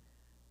it.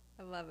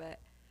 I love it.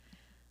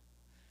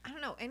 I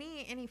don't know.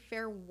 Any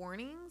fair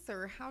warnings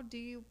or how do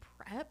you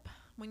prep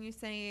when you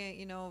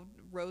say,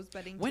 rose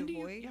bedding When to do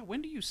avoid?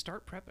 when do you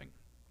start prepping?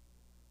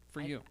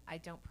 For you. I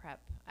don't prep.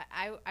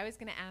 I was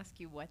gonna ask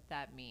you what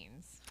that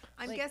means.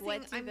 I'm Like, guessing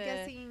what do I'm the-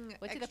 guessing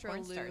what do the extra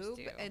porn stars lube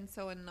do?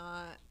 and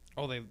not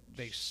Oh, they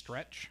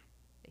stretch.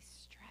 They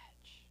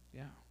stretch.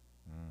 Yeah.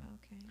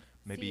 okay.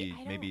 Maybe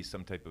I maybe don't-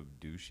 some type of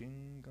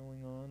douching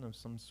going on of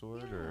some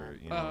sort,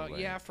 Yeah. or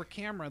Yeah, for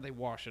camera they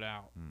wash it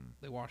out.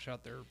 They wash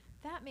out their.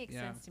 That makes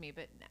Yeah. sense to me,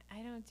 but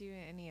I don't do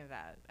any of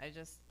that. I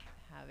just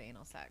have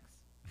anal sex.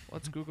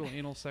 Let's Google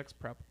anal sex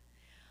prep.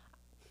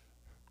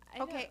 I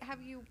Okay, don't-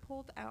 have you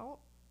pulled out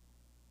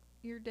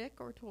your dick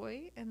or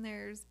toy and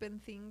there's been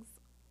things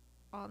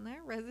on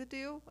there,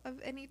 residue of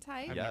any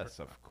type? I've yes,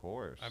 never- of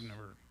course. I've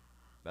never.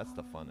 That's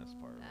the funnest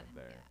part that, right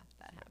there. Yeah,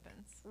 that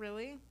happens.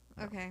 Really?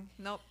 Okay.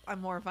 Nope.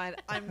 I'm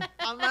horrified. I'm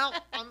out.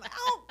 I'm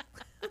out.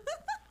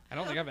 I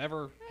don't think I've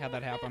ever had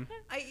that happen.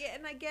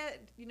 I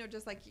get,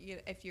 just like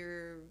if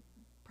you're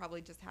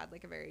probably just had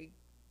like a very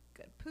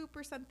good poop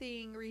or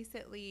something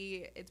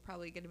recently, it's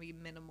probably going to be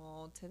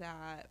minimal to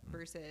that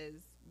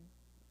versus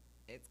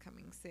it's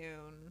coming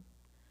soon.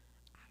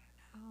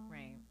 I don't know.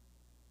 Right.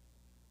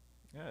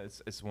 Yeah,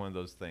 it's one of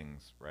those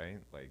things, right?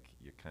 Like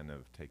you kind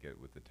of take it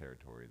with the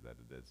territory that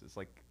it is. It's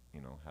like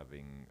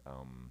having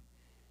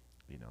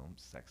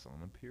sex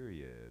on a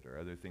period or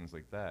other things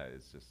like that.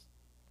 It's just,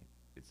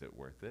 is it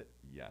worth it?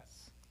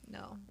 Yes.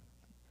 No.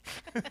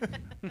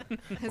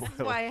 This is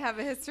why I have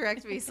a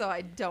hysterectomy, so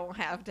I don't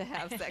have to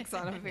have sex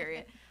on a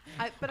period.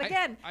 But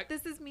again,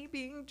 this is me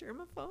being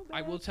germaphobic.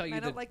 I will tell you I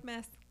don't that- like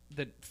mess.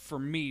 That for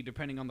me,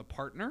 depending on the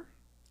partner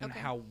and Okay.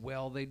 how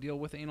well they deal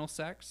with anal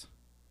sex,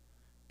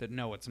 that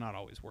no, it's not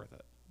always worth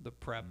it. The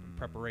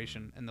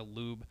preparation and the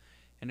lube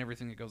and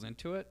everything that goes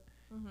into it.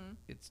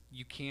 It's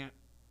you can't.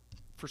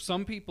 For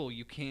some people,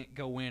 you can't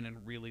go in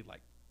and really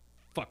like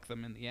fuck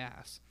them in the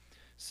ass.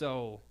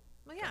 So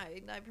Well, yeah,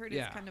 I've heard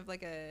Yeah. it's kind of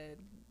like a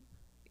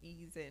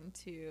ease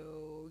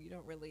into. You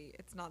don't really.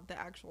 It's not the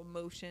actual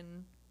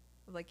motion,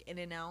 like in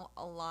and out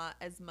a lot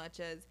as much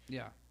as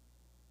yeah,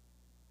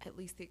 at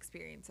least the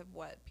experience of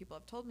what people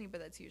have told me.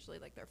 But that's usually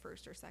like their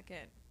first or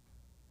second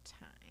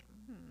time.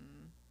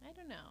 I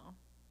don't know.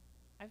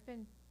 I've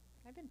been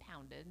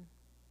pounded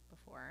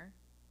before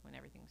when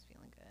everything's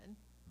feeling good.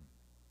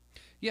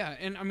 yeah,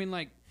 and I mean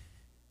like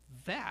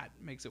that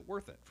makes it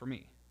worth it for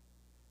me.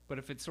 But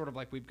if it's sort of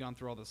like we've gone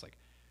through all this, like,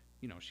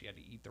 you know, she had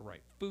to eat the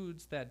right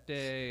foods that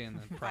day, and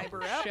then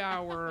proper Fiber up.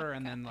 shower,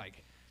 and then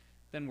like,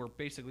 then we're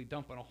basically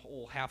dumping a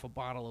whole half a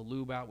bottle of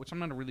lube out, which I'm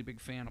not a really big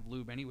fan of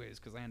lube anyways,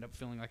 because I end up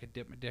feeling like I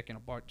dip my dick in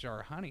a jar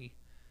of honey.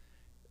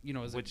 You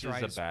know, as Which it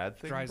dries, is a bad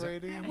thing, dries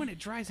Brady? Out. Yeah, when it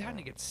dries out and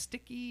it gets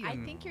sticky. I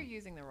and- think you're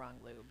using the wrong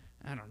lube.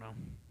 I don't know.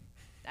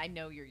 I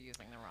know you're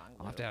using the wrong lube.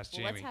 I'll have to ask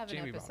Well, let's Jamie. have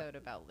Jamie an about it. episode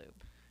about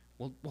lube.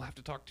 We'll have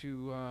to talk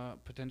to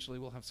potentially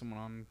we'll have someone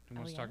on who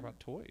wants to talk yeah? about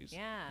toys.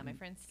 Yeah, my And-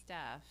 friend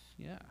Steph.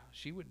 Yeah,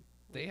 she would.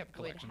 They have would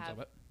collections have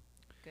of it.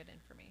 Good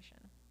information.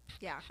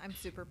 Yeah, I'm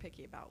super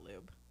picky about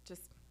lube.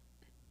 Just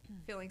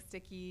feeling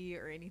sticky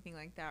or anything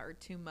like that or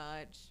too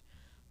much.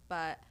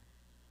 But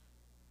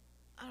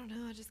I don't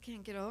know, I just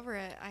can't get over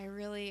it.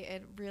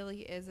 It really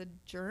is a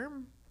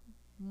germ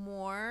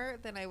more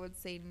than I would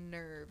say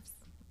nerves.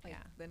 Like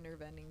Yeah. the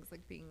nerve endings,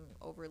 like being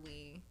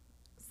overly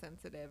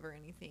sensitive or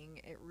anything.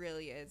 It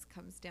really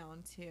comes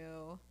down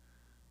to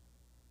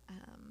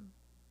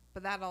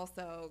but that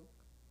also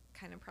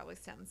kind of probably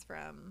stems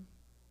from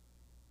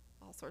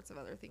all sorts of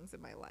other things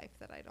in my life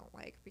that I don't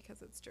like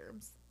because it's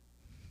germs.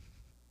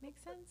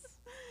 Makes sense.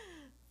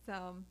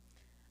 So,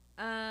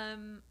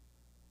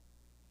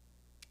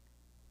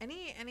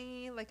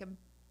 any like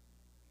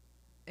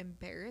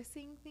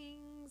embarrassing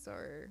things,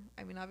 or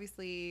I mean,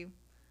 obviously,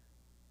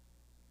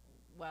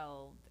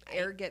 Well,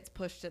 air gets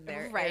pushed in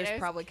there. Right, I Air's was-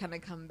 probably gonna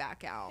come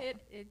back out.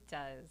 It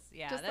does.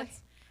 Yeah, Just like-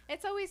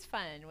 it's always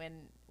fun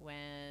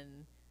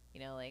when you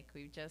know, like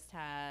we've just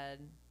had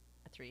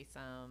a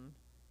threesome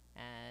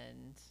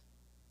and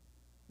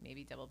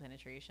maybe double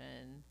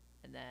penetration,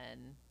 and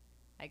then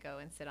I go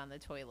and sit on the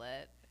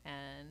toilet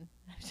and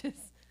I'm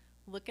just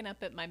looking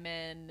up at my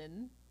men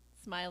and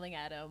smiling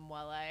at them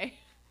while I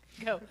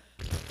go.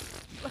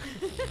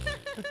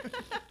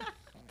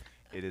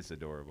 It is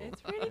adorable.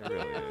 It's pretty It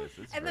really is.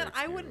 It's and then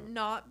very I would cute.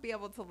 not be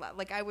able to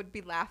like I would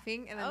be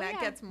laughing, and then Oh, that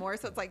yeah. gets more.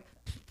 So it's like,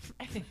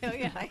 Oh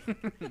yeah.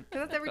 because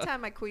that's every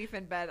time I queef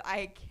in bed.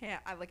 I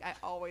can't. I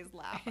always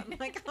laugh. I'm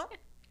like, oh,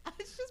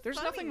 it's just. There's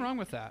funny. nothing wrong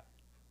with that.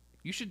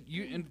 You should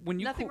and when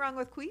you Nothing que- wrong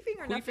with queefing,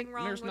 or queefing, nothing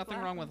wrong. there's with nothing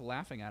wrong with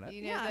laughing? laughing at it.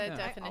 You know Yeah, the yeah. I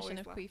definition always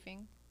of laugh.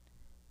 queefing?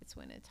 It's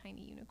when a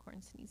tiny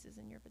unicorn sneezes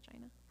in your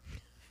vagina.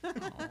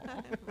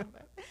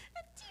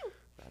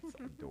 That's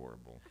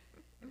adorable.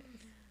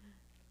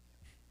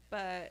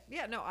 But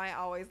yeah, no, I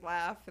always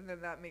laugh, and then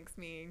that makes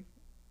me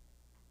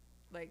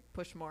like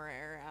push more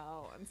air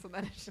out, and so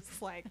then it's just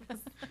like this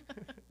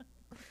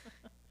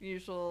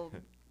usual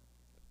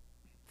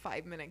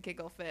 5-minute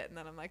giggle fit, and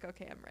then I'm like,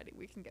 okay, I'm ready.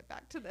 We can get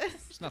back to this.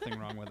 There's nothing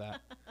wrong with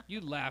that.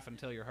 You laugh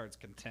until your heart's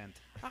content.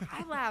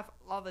 I laugh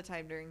all the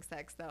time during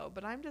sex, though,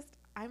 but I'm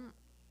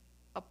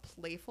a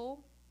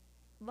playful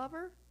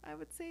lover, I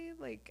would say.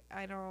 Like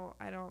I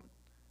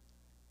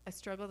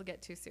struggle to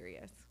get too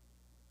serious.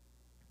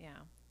 Yeah.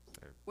 Is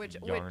there Which-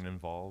 yarn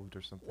involved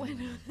or something?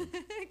 When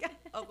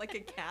oh, like a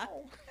cat.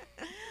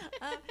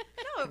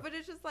 No, but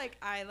it's just like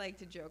I like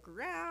to joke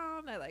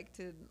around. I like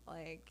to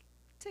like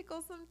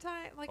tickle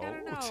sometimes. Like I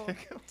don't Oh, know,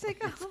 tickle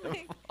tickle. is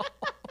Like,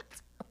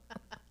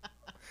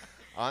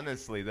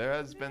 Honestly, there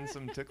has been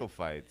some tickle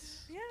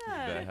fights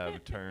Yeah. that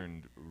have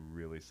turned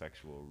really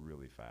sexual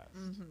really fast.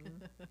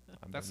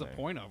 I've That's the been there.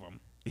 point of them.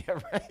 Yeah,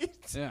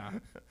 right. Yeah.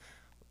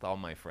 With all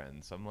my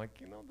friends, I'm like,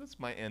 this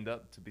might end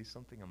up to be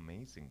something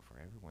amazing for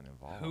everyone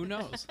involved. Who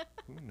knows?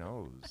 Who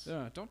knows?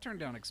 Don't turn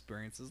down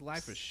experiences.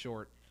 Life is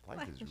short.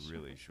 Life is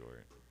really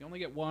short. You only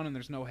get one, and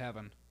there's no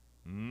heaven.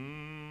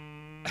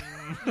 Mm.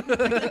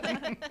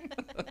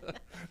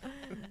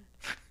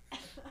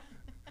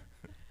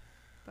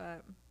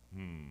 but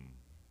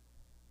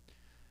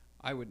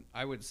I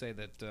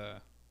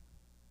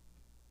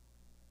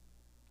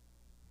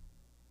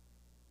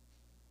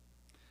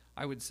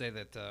would say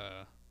that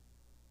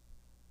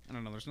I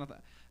don't know. There's nothing.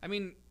 I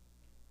mean,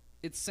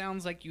 it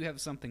sounds like you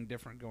have something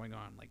different going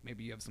on. Like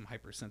maybe you have some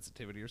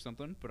hypersensitivity or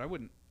something. But I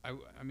wouldn't.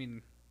 I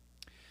mean,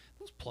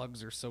 those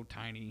plugs are so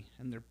tiny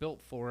and they're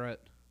built for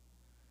it.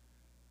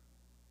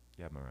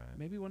 Yeah, Mariah.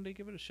 Maybe one day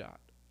give it a shot.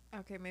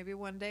 okay, maybe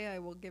one day I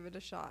will give it a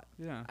shot.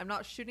 Yeah. I'm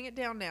not shooting it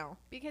down now.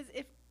 Because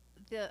if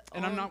the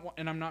And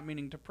I'm not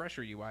meaning to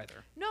pressure you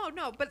either.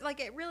 No, but like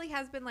it really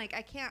has been like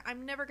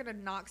I'm never gonna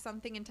knock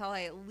something until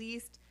I at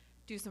least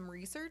do some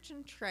research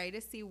and try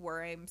to see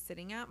where I'm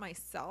sitting at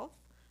myself.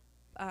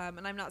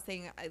 And I'm not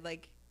saying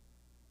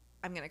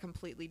I'm gonna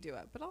completely do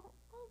it, but I'll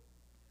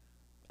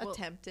Well,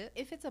 attempt it.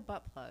 if it's a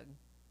butt plug,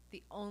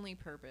 the only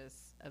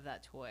purpose of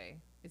that toy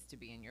is to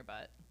be in your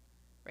butt.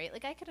 right?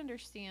 Like I could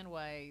understand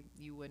why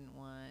you wouldn't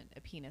want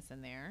a penis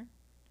in there,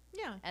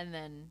 Yeah. and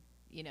then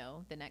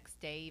the next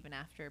day, even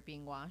after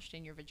being washed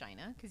in your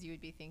vagina, because you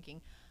would be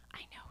thinking, I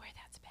know where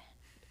that's been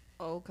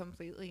Oh,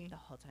 completely. the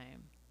whole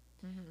time.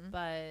 Mm-hmm.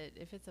 But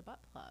if it's a butt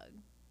plug,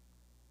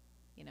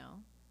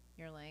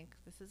 you're like,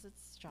 this is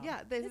its job.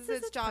 Yeah, this is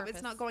its job.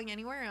 It's not purpose. going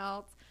anywhere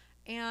else.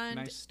 And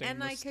Nice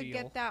and I stainless could steel.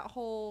 get that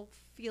whole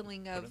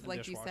feeling Put it in of, the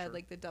like you said, dishwasher.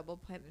 like the double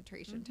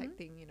penetration type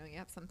thing. You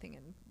have something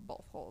in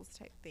both holes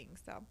type thing.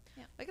 So,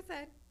 Yeah. like I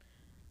said,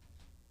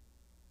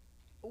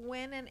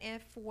 when and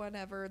if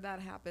whenever that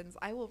happens,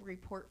 I will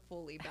report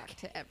fully back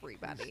to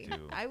everybody.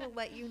 do. I will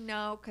let you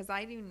know because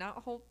I do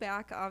not hold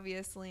back.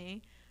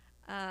 Obviously,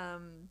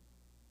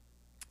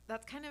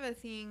 that's kind of a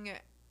thing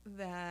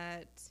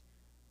that.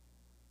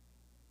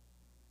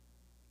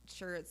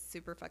 Sure, it's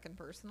super fucking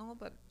personal,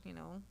 but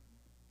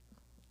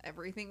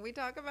everything we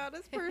talk about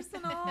is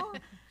personal.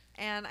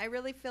 And I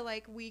really feel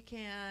like we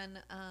can.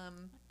 What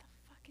the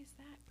fuck is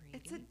that,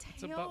 Brady? It's a tail.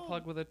 It's a butt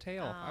plug with a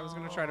tail. I was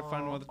gonna try to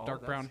find one with Oh,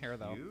 dark brown that's hair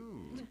though.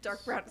 cute.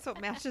 Dark brown, so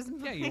it matches.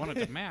 Yeah, you want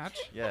it to match.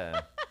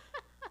 Yeah.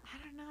 I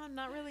don't know. I'm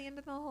not really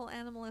into the whole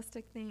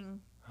animalistic thing,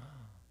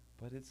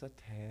 But it's a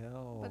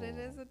tail. but it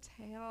is a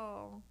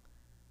tail.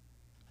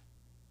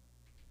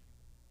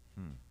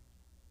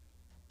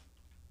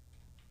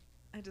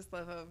 I just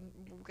love how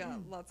we've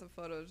got lots of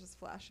photos just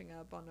flashing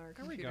up on our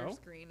There we computer go.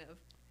 screen of.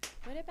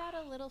 What about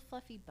a little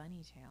fluffy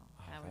bunny tail?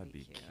 Oh, That would that'd be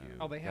be cute.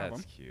 Oh, they have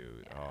That's 'em.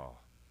 cute. Yeah. Oh,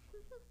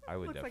 I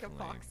would Looks definitely.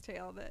 like a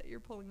foxtail that you're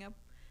pulling up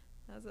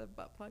as a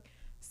butt plug.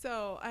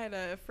 So I had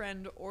a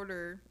friend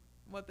order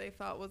what they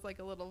thought was like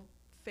a little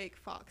fake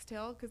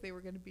foxtail because they were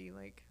going to be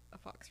like a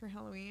fox for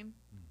Halloween,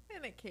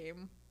 and it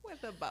came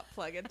with a butt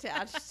plug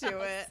attached to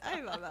it.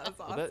 I thought that was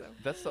Well, awesome.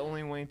 that's the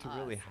only way to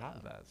really have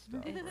Awesome. that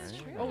stuff, It's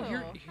right? true. Oh,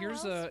 How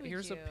here's else a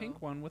would you?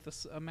 pink one with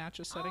a match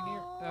of setting ear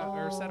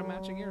or a set of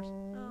matching ears.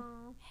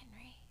 Oh,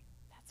 Henry,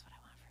 that's what I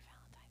want for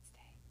Valentine's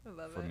Day. I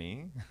love For it.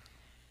 me,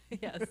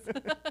 Yes.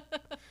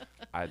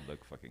 I'd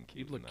look fucking cute.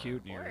 You'd look in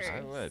cute that. in yours.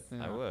 I would.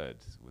 Yeah. I would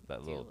with that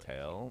Do little look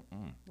tail.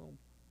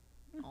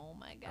 Oh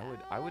my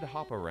god. I would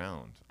hop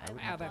around. I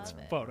would I Ah, hop that's love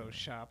around. it.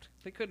 photoshopped.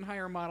 They couldn't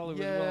hire a model who was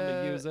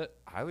willing to use it.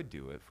 I would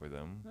do it for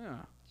them.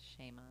 Yeah.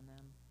 Shame on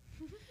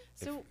them.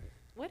 So,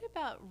 what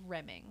about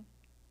remming?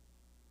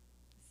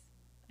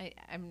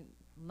 I'm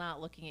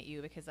not looking at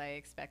you because I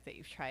expect that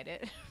you've tried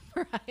it.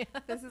 Mariah.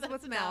 This is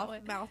what's That's not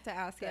what- mouth to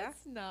ass, yeah?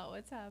 That's not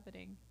what's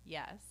happening.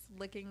 Yes.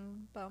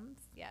 Licking bums.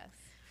 Yes.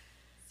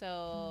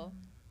 So,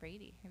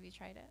 Brady, have you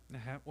tried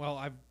it? Well,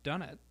 I've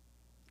done it.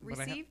 but I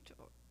ha- Received?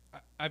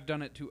 I've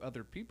done it to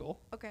other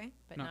people. Okay.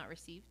 But No. not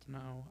received?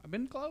 No, I've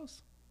been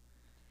close.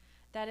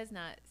 That is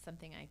not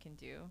something I can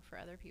do for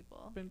other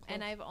people. Been And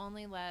close. I've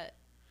only let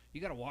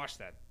You got to wash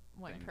that,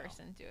 one thing, though.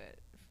 person do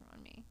it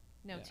on me.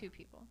 No, Yeah. 2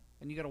 people.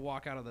 and you got to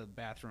walk out of the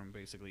bathroom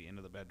basically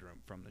into the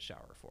bedroom from the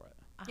shower for it.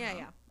 Yeah,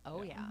 yeah.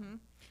 Oh, Yeah. yeah. Mhm.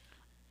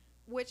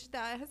 Which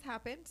that has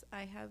happened.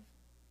 I have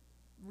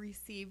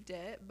received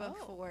it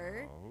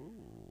before.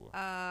 Oh.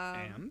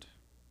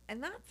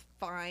 And that's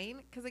fine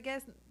because I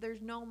guess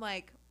there's no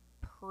like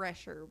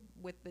pressure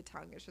with the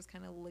tongue. It's just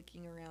kind of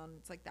licking around.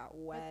 It's like that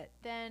wet.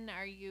 Then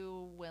are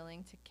you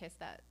willing to kiss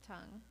that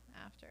tongue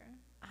after?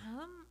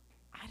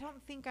 I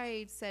don't think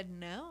I said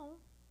no.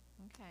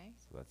 Okay.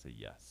 So that's a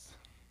yes.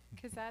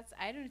 Because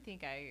I don't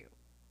think I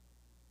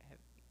have,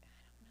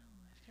 I don't know.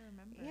 I have to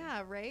remember.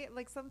 Yeah, right?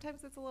 Like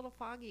sometimes it's a little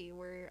foggy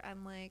where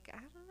I'm like, I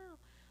don't know.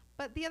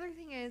 But the other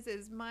thing is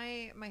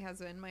my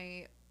husband,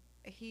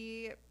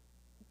 he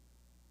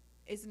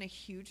isn't a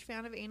huge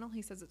fan of anal.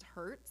 He says it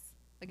hurts,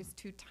 like it's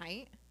too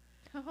tight.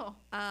 Oh.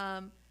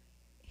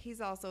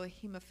 He's also a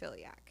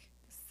hemophiliac.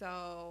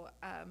 So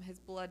his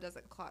blood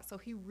doesn't clot. So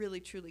he really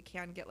truly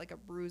can get like a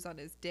bruise on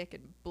his dick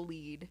and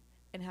bleed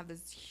and have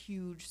this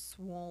huge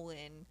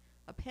swollen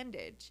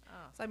appendage. Oh.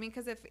 So I mean,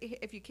 because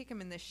if you kick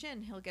him in the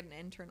shin, he'll get an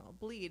internal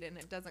bleed and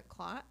it doesn't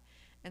clot,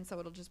 and so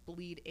it'll just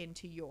bleed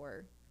into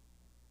your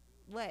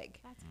leg.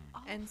 That's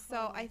And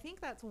so I think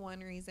that's one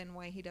reason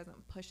why he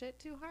doesn't push it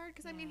too hard.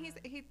 Because I mean,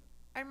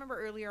 I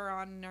remember earlier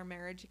on in our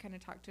marriage, he kind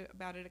of talked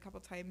about it a couple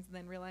times, and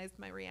then realized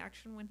my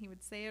reaction when he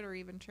would say it or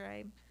even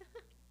try.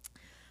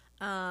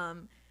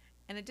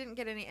 And it didn't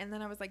get any. And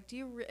then I was like,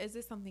 is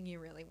this something you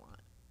really want?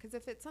 Because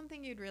if it's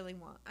something you'd really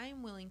want, I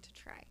am willing to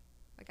try.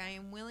 Like I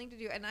am willing to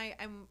do, and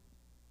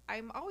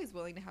I'm always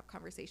willing to have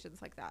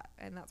conversations like that.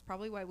 And that's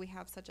probably why we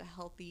have such a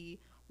healthy,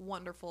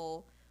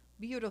 wonderful,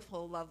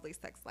 beautiful, lovely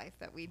sex life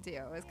that we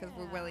do, is because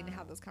we're willing to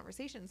have those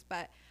conversations.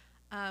 But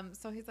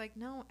so he's like,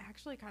 no,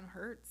 actually, it kind of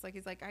hurts. Like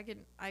he's like,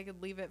 I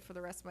could leave it for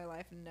the rest of my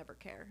life and never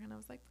care. And I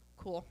was like,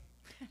 cool,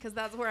 because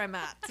that's where I'm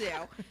at too.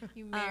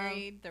 You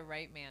married the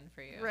right man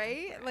for you.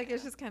 Right? Like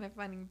it's Mariah. just kind of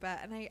funny, but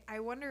and I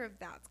wonder if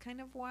that's kind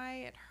of why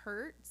it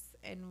hurts.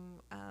 And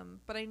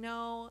but I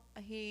know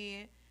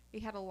he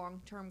had a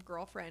long-term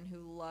girlfriend who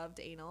loved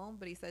anal,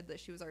 but he said that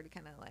she was already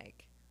kind of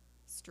like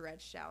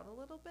stretched out a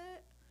little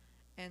bit,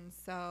 and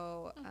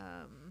so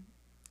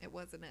it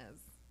wasn't as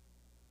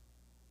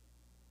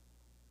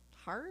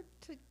hard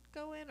to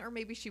go in, or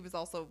maybe she was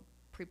also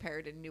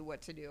prepared and knew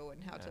what to do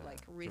and how to Yeah,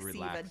 like to receive a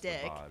relax the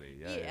dick. body.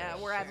 Yeah, Yeah,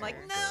 where I'm like,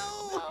 sure,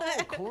 no.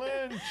 sure.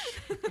 Clinch.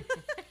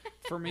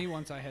 For me,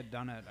 once I had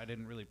done it, I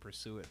didn't really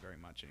pursue it very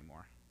much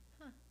anymore.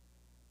 Huh.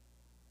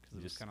 Because it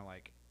was Just- kind of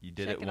like, You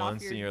did Check it it off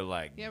once your- and you're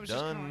like, yeah, it was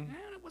just kind of done.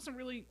 like, it wasn't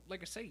really,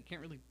 like I say, you can't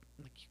really,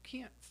 like, you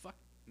can't fuck.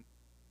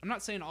 I'm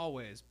not saying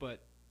always,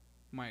 but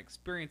my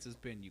experience has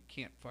been you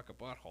can't fuck a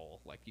butthole.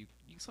 Like, you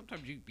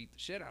sometimes you beat the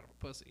shit out of a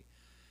pussy,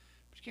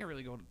 but you can't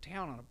really go to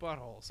town on a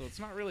butthole. So it's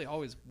not really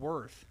always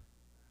worth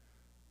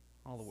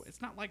all the way.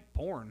 It's not like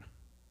porn.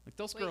 Like,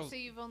 those Wait, girls. so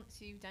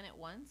you've done it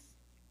once?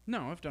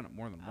 No, I've done it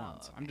more than Oh,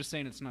 once. I'm okay. just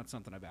saying it's not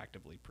something I've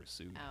actively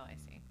pursued. Oh, I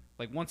see.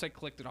 Like, once I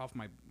clicked it off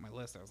my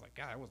list, I was like,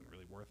 God, that wasn't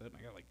really worth it. And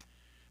I got, like,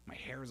 my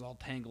hair's all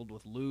tangled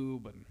with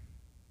lube, and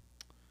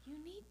You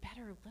need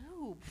better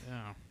lube.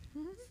 yeah.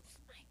 My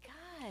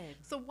God.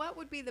 So what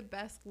would be the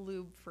best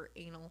lube for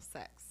anal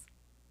sex?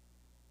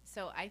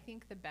 So I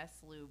think the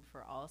best lube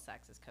for all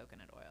sex is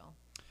coconut oil.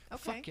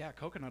 Okay. Fuck yeah,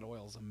 coconut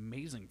oil is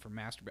amazing for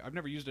masturbating. I've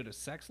never used it as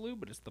sex lube,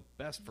 but it's the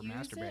best for Use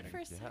masturbating. it for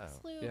Yeah. sex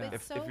lube. Yeah. It's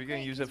If so you're gonna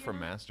great use 'cause it for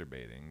you're not-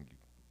 masturbating,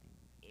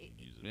 you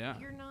use it. Yeah.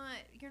 You're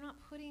not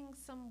putting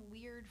some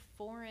weird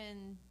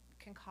foreign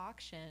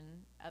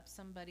concoction up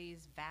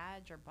somebody's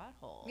vag or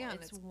butthole. Yeah, and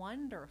it's it's-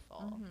 wonderful.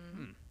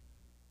 Hmm.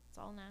 It's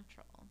all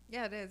natural.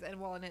 Yeah, it is, and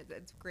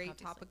it's great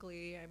Obviously.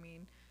 topically. I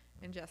mean,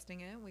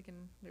 ingesting it,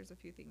 there's a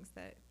few things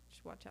that you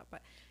should watch out.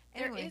 But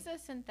There anyway, is a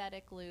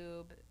synthetic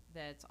lube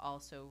that's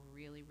also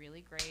really,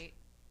 really great.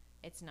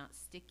 It's not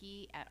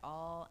sticky at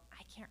all.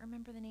 I can't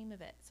remember the name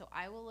of it, so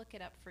I will look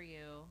it up for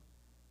you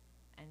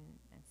and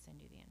send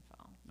you the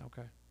info.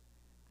 Okay.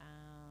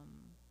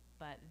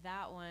 But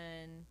that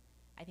one,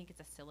 I think it's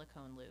a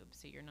silicone lube,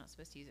 so you're not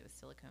supposed to use it with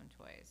silicone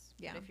toys.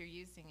 Yeah. But if you're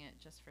using it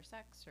just for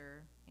sex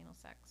or anal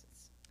sex,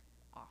 it's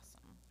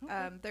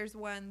awesome. there's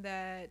one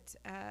that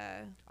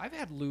I've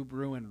had lube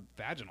ruin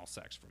vaginal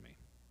sex for me.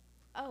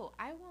 Oh,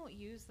 I won't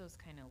use those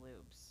kind of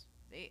lubes.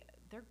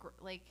 They're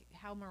like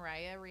how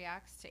Mariah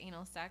reacts to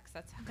anal sex.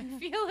 That's how I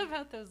feel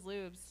about those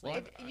lubes. Well,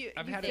 Like, I've you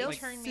had it, feel like-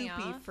 turn me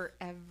soupy off.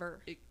 forever.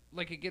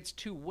 It gets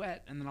too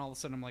wet, and then all of a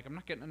sudden I'm like, I'm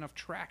not getting enough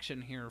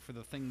traction here for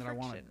the thing that I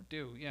want to Friction.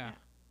 do. Yeah.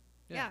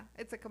 Yeah.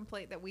 It's a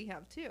complaint that we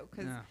have too,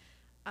 because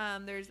Yeah.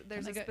 there's And a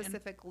I got- and-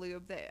 specific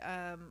lube that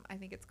I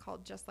think it's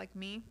called Just Like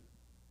Me,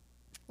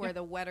 where Yeah.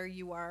 the wetter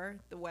you are,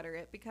 the wetter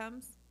it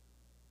becomes.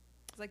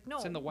 It's like no,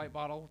 It's in the white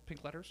bottle with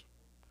pink letters.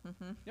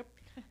 Yep.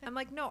 I'm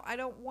like no,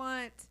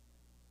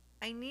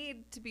 I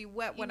need to be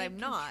wet you when need I'm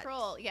not.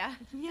 control. Yeah.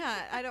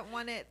 Yeah, I don't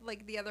want it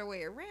like the other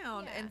way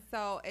around. Yeah. And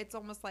so it's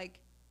almost like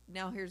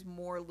now here's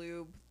more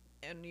lube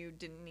and you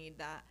didn't need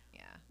that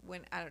Yeah.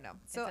 when I don't know.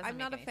 So doesn't I'm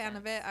not a make any fan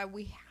of it. sense.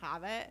 We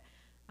have it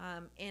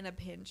in a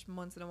pinch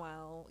once in a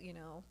while,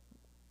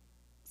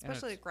 especially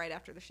it's- like right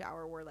after the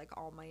shower where like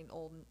all my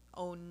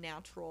own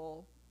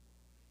natural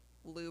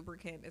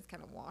lubricant is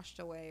kind of washed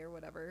away or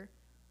whatever.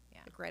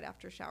 Yeah. Like right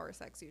after shower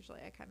sex usually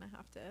I kind of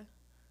have to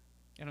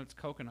And it's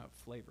coconut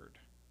flavored,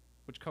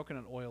 which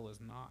coconut oil is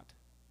not,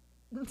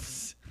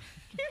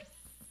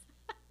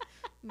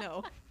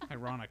 No,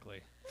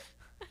 ironically.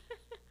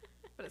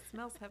 but it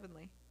smells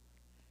heavenly.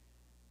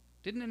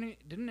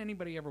 Didn't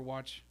anybody ever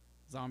watch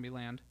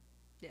Zombieland?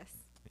 Yes.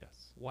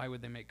 Yes. Why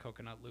would they make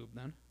coconut lube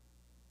then?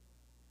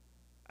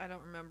 I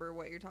don't remember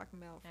what you're talking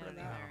about I for don't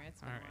that. either. Oh, It's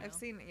been a alright. while. I've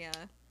seen it, yeah.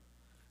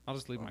 I'll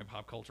just leave my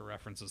pop culture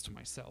references to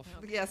myself.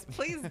 Yes,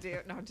 please do.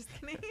 No, I'm just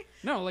kidding.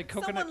 No, like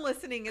coconut. Someone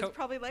listening is co-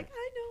 probably like,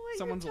 I know what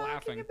Someone's you're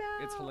laughing. talking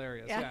about. It's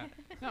hilarious. Yeah.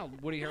 No,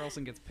 Woody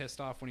Harrelson gets pissed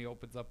off when he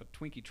opens up a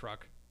Twinkie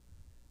truck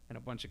and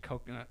a bunch of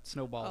coconut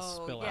snowballs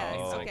Oh, spill yes, out.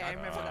 He's Oh, like, okay, I I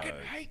remember that.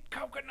 fucking hate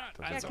coconut.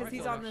 Yeah, Yeah, So I because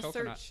he's thought on the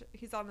coconut. search.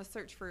 He's on the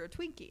search for a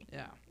Twinkie.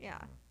 Yeah. Yeah,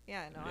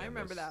 yeah. No, Yeah, I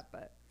remember those- that.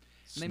 But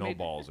They made-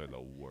 Snowballs are the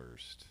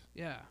worst.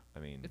 Yeah. I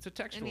mean, It's a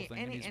textual thing,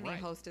 and he's any right.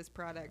 Hostess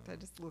product, I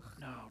just ugh.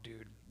 No,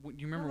 dude.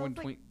 You remember Well, when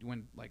it's like-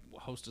 when like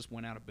Hostess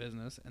went out of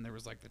business and there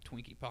was like the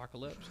Twinkie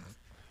apocalypse?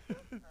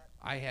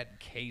 I had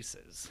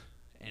cases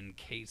and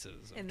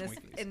cases of in this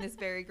Twinkies. in this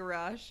very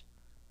garage.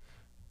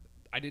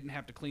 I didn't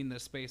have to clean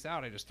this space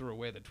out. I just threw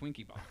away the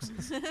Twinkie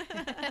boxes.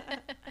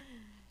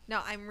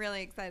 No, I'm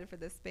really excited for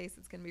this space.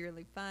 It's gonna be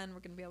really fun. We're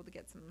gonna be able to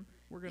get some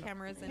We're gonna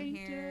cameras in paint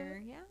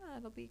here. Yeah,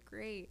 it'll be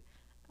great.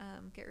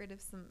 Get rid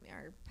of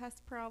our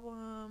pest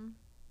problem.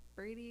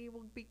 Brady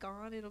will be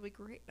gone. It'll be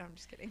great. No, I'm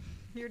just kidding.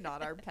 You're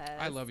not our pet.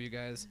 I love you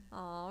guys.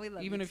 Oh, we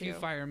love Even you if you too.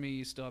 fire me,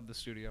 you still have the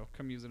studio.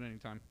 Come use it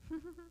anytime.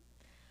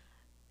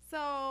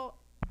 So,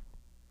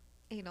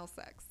 anal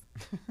sex.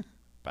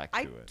 back to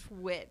I it.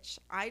 twitch.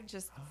 I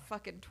just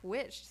fucking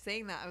twitched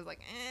saying that. I was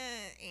like,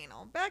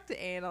 anal. Back to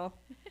anal.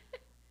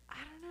 I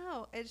don't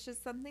know. It's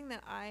just something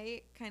that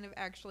I kind of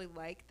actually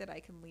like that I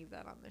can leave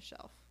that on the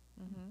shelf.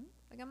 Mm-hmm.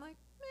 Like, I'm like,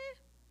 meh.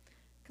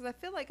 Because I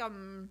feel like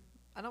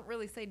I don't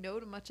really say no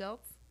to much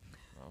else.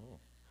 Oh.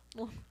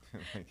 Well,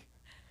 Like,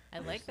 I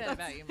like that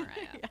about you, Mariah.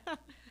 Yeah.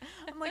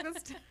 I'm like,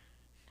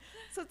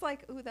 so it's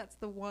like, ooh, that's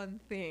the one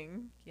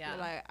thing Yeah.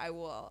 that I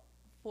will,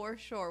 for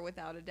sure,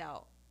 without a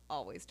doubt,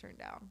 always turn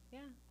down. Yeah.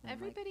 I'm like,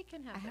 Everybody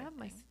can have I their have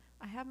my thing.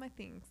 I have my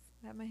things.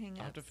 I have my hangouts.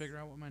 I'll have to figure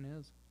out what mine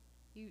is.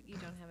 You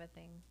don't have a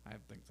thing. I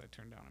have things I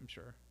turn down, I'm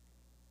sure.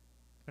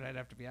 But I'd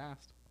have to be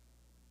asked.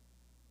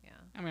 Yeah.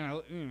 I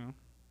mean,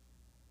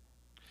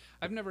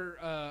 I've never,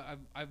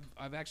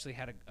 I've actually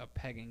had a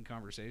pegging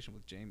conversation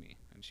with Jamie,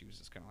 and she was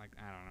just kind of like,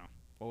 I don't know,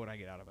 what would I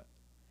get out of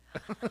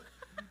it?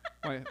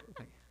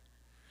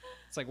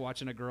 It's like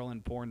watching a girl in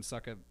porn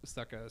suck a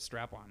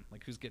strap on.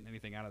 Like, who's getting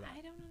anything out of that?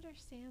 I don't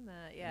understand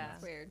that. Yeah.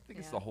 It's weird. I think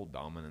it's the whole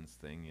dominance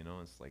thing, you know?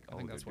 It's like, I oh,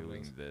 think they're that's what it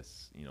doing is.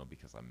 this, you know,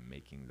 because I'm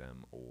making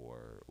them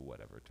or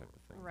whatever type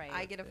of thing. Right.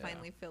 I get to Yeah.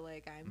 finally feel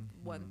like I'm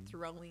one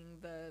throwing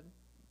the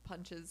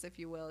punches, if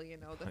you will, you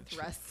know, the Punches.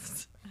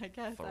 thrusts, I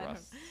guess. I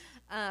Thrusts.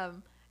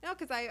 don't, no,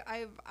 because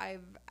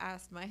I've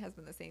asked my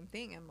husband the same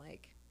thing. I'm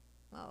like,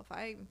 well, if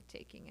I'm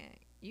taking it,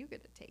 you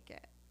get to take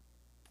it.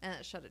 And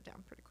it shut it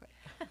down pretty quick.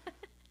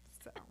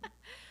 So,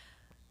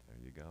 There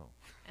you go.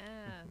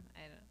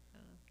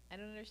 I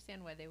don't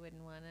understand why they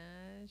wouldn't want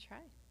to try.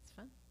 It's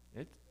fun.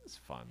 It is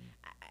fun.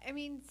 I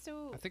mean,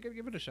 so I think I'd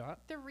give it a shot.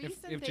 the reason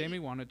If that Jamie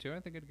you, wanted to,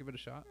 I think I'd give it a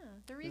shot. yeah,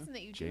 the reason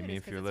that you do Jamie, it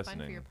is if you're because it's fun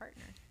for listening. your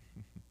partner.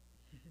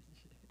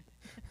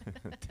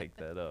 Take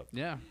that up.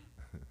 Yeah.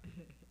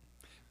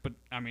 But,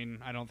 I mean,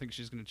 I don't think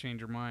she's going to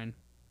change her mind.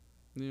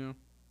 You know?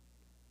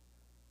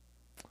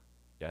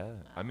 Yeah.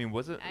 I mean,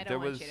 was it? I there don't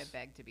want was. you to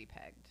beg to be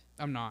pegged.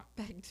 I'm not.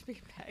 beg to be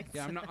pegged.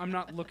 Yeah, I'm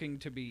not looking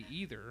to be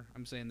either.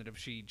 I'm saying that if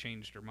she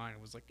changed her mind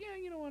and was like, yeah,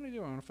 you know what I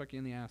do? I want to fuck you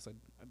in the ass.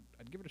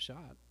 I'd give it a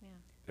shot.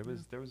 Yeah.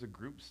 There was a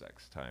group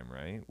sex time,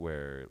 right?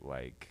 Where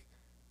like,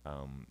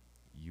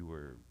 you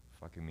were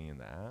fucking me in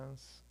the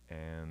ass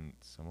and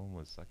someone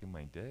was sucking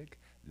my dick.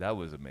 That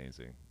was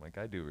amazing. Like,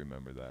 I do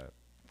remember that.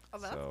 Oh,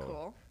 that's So,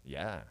 cool.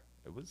 Yeah,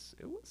 it was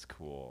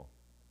cool.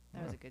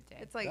 That was a good day.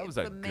 It's like That it's was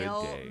a the good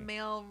male day.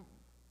 male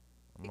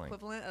I'm like,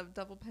 equivalent of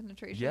double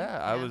penetration. yeah,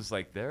 I was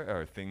like, there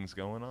are things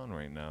going on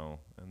right now,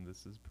 and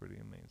this is pretty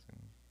amazing.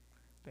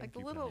 like Thank the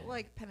you, little Penny.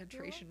 like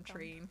penetration welcome.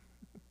 train.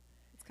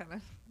 It's kind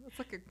of it's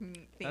like a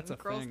neat thing. That's a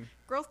girls thing.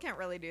 girls can't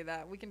really do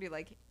that. We can do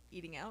like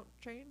eating out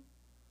train.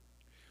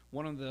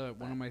 One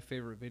of my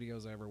favorite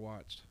videos I ever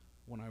watched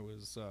when I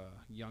was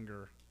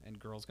younger and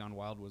Girls Gone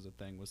Wild was a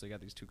thing was they got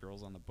these two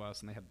girls on the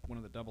bus and they had one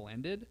of the double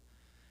ended,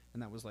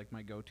 and that was like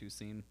my go-to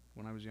scene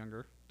when I was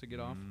younger to get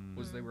off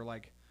was they were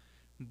like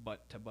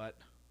butt to butt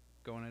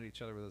going at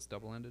each other with this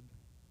double ended.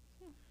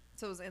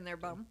 So it was in their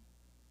bum,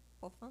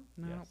 both of them.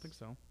 No, I don't Yes. think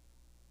so.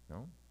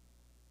 No?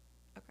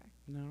 Okay.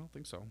 No, I don't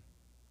think so.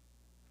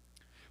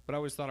 But I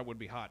always thought it would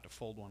be hot to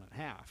fold one in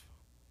half.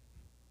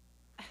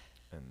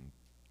 And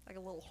Like a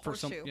little For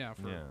some, horseshoe. yeah,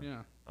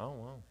 Yeah. oh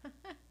well,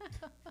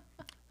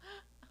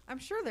 I'm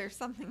sure there's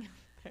something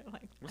out there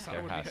like What's that. that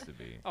there would be- has to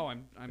be. Oh,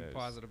 I'm There's-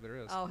 positive there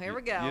is. Oh, here You-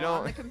 we go. you know-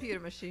 On the computer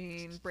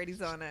machine.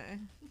 Brady's on it.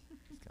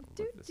 Just gotta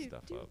Do, look this do,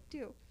 stuff do, up.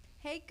 do.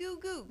 Hey, Goo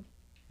Goo.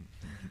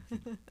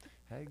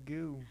 Hey,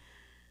 goo.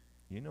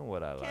 You know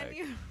what I Can like.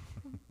 you?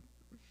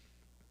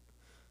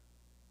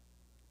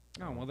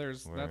 Oh well,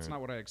 that's Word.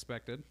 not what I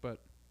expected. But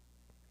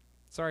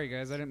sorry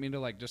guys, I didn't mean to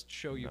like just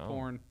show you No.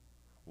 porn.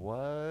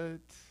 What?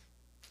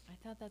 I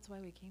thought that's why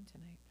we came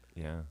tonight.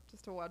 Yeah.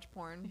 Just to watch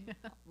porn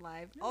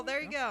live. Oh,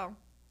 there you go.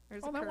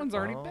 There's Oh, a that curve. one's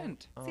already Oh,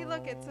 bent. See,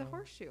 look, it's a oh,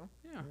 horseshoe.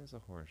 Yeah, There's a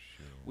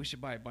horseshoe. we should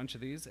buy a bunch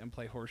of these and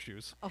play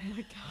horseshoes. Oh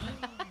my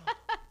god.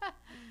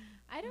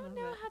 I don't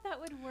know how that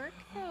would work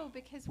though,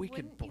 because We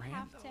could wouldn't you brand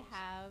have to those.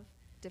 have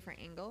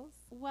Different angles.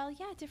 well,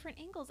 yeah, different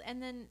angles,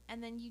 and then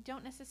you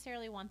don't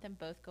necessarily want them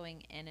both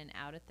going in and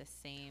out at the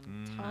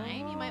same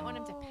time. You might want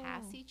them to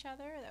pass Oh. each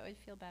other. That would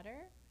feel better.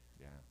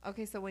 Yeah.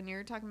 Okay, so when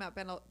you're talking about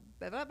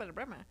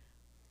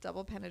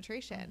double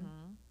penetration,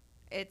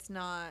 it's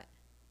not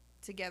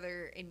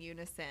together in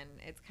unison.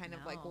 It's kind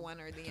of like No. one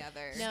or the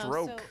other. No,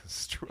 Stroke.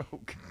 so-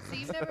 Stroke. So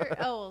you've never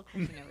oh, of course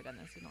you've never done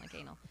this. You don't like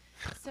anal.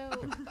 So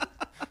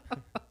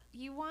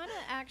you want to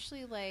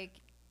actually like,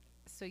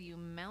 so you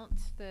mount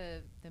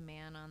the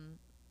man on,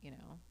 you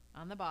know,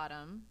 on the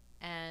bottom,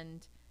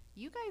 and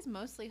you guys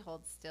mostly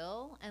hold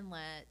still and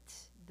let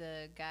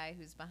the guy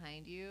who's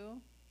behind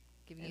you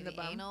giving In you the the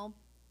bum? anal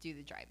do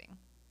the driving.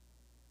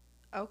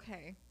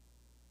 Okay.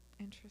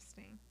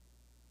 Interesting.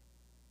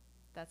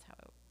 That's how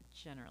it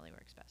generally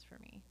works best for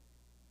me.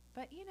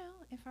 But you know,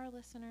 if our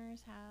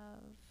listeners have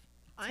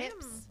I am-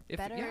 tips, If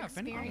better if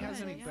anybody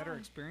has any experiences, better yeah.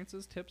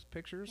 experiences, tips,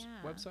 pictures,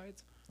 Yeah.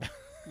 websites,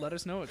 let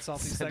us know at Send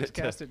it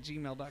to-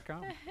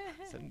 saltysexcast@gmail.com.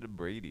 Send it to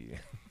Brady.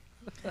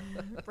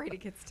 Brady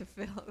gets to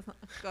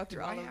go through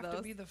Do all I of have those.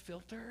 to be the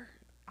filter?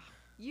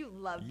 You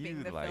love being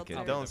You the like filter. it.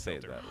 I'll be Don't the say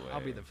it filter. that way.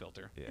 I'll be the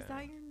filter. Yeah. Is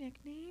that your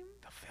nickname?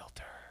 the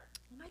filter?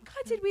 Oh my God!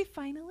 Did we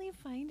finally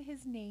find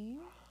his name?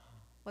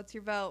 What's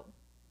your vote,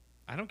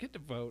 I don't get to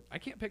vote. I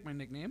can't pick my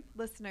nickname.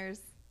 listeners?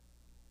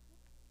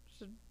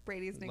 Should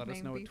Brady's nickname Let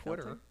us know be at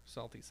Twitter, Filter?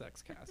 Salty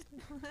Sexcast.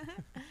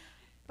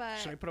 But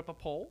Should I put up a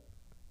poll?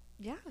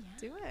 yeah,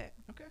 do it.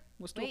 Okay,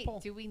 let's do a Wait, poll.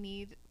 do we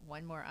need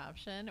one more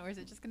option, or is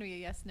it just going to be a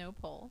yes/no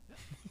poll?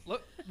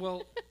 Look,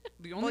 well,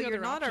 the Well, only you're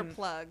other not option, our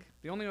plug.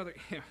 the only other,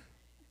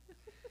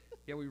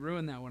 yeah, we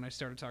ruined that when I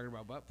started talking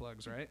about butt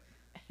plugs, right?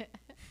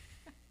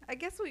 I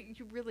guess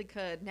you really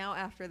could. Now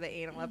after the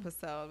anal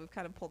episode, we've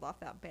kind of pulled off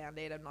that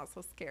Band-Aid. I'm not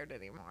so scared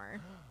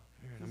anymore.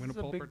 I'm going This to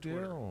is pull a up her big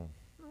Twitter. deal.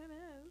 It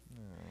is.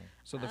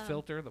 So the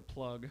filter, the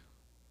plug.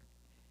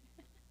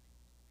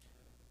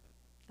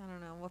 I don't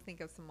know. We'll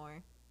think of some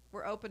more.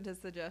 We're open to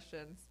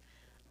suggestions.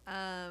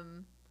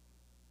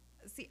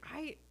 See,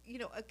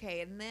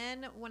 okay. And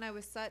then when I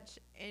was such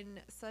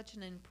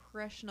an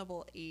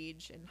impressionable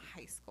age in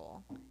high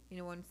school,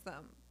 when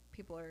some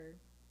people are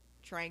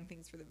trying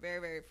things for the very,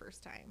 very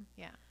first time.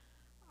 Yeah.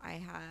 I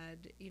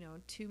had,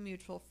 two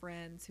mutual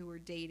friends who were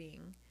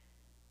dating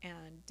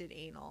and did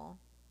anal,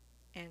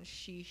 and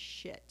she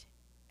shit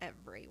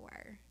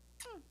everywhere.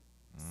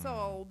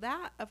 So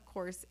that, of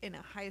course, in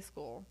a high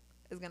school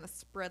is going to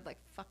spread like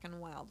fucking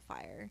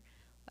wildfire.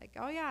 Like,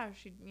 oh yeah,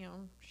 she,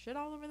 shit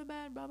all over the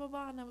bed, blah, blah,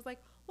 blah. And I was like,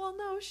 well,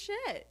 no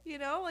shit.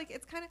 Like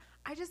it's kind of,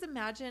 I just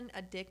imagine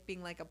a dick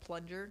being like a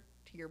plunger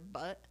to your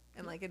butt.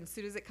 And like, as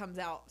soon as it comes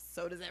out,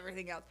 so does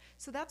everything else.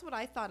 So that's what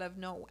I thought of.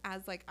 No,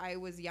 as like I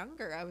was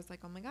younger, I was like,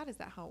 oh my God, is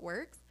that how it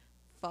works?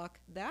 Fuck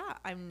that.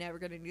 I'm never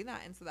going to do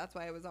that. And so that's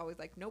why I was always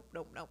like, nope,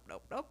 nope, nope,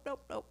 nope, nope,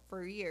 nope, nope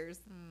for years.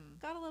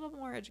 Got a little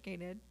more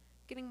educated,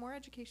 getting more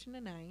education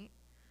tonight.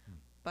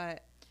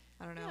 But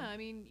I don't know. Yeah, I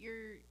mean,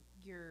 your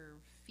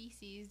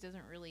feces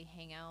doesn't really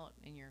hang out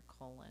in your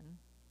colon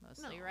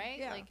mostly, No, right?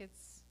 yeah. Like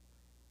it's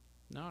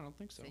No, I don't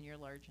think so. in your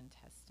large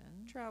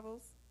intestine.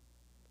 Travels.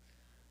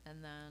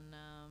 And then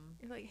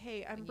You're like,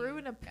 hey, I'm When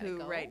brewing you a gotta poo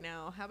go. right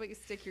now. How about you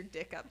stick your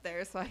dick up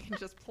there so I can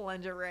just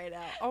plunge it right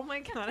out? Oh my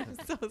God, I'm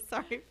so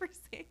sorry for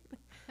saying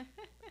that.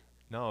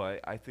 No,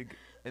 I think,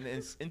 and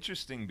it's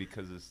interesting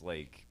because it's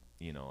like,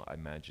 I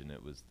imagine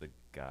it was the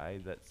guy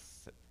that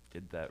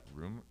did that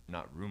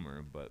not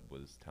rumor, but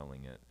was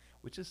telling it,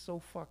 which is so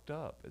fucked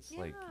up. It's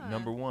like, Yeah.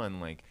 number one,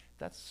 like,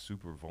 that's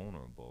super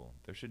vulnerable.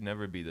 There should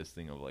never be this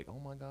thing of like, oh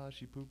my gosh,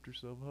 she pooped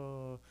herself.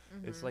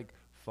 It's like,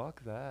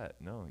 fuck that.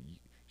 No,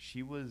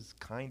 she was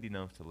kind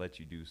enough to let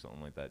you do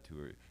something like that to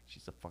her.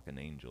 She's a fucking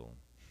angel.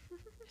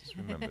 Just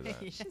remember that.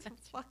 She's a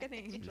fucking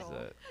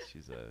angel.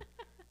 She's a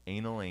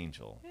anal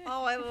angel.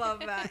 Oh, I love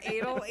that.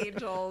 Anal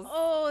angels.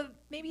 oh,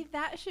 maybe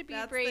that should be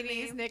That's the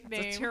Brady's name.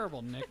 nickname. It's a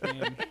terrible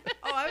nickname.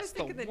 Oh, I was It's the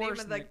thinking the name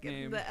worst of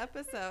nickname. the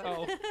episode.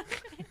 Oh.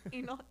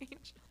 Anal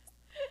angels.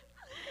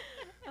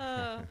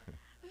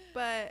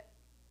 But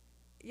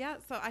yeah,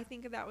 so I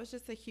think that was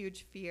just a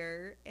huge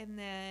fear. And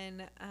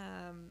then,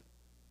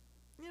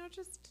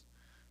 just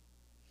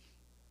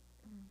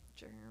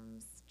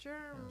germs.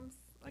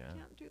 I Yeah.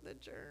 can't do the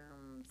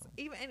germs.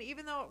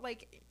 Even though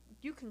like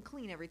you can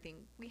clean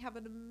everything, we have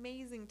an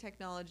amazing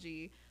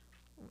technology,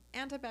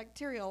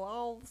 antibacterial,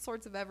 all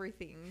sorts of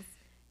everythings.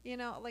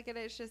 Like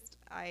it's just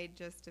I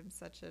just am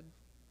such a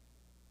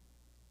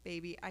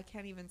baby. I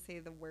can't even say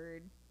the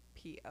word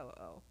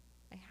POO.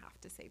 I have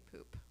to say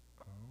poop.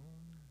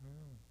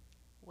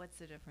 What's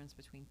the difference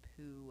between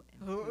poo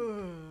and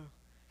poop?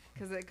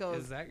 Because it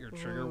goes. Is that your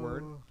trigger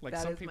word? Like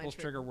That some is my people's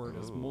trigger trigger word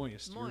is Ooh.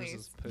 moist. Yours is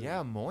Moist. poo.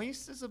 Yeah,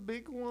 moist is a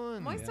big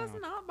one. Moist does Yeah.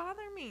 not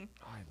bother me.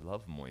 Oh, I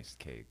love moist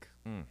cake.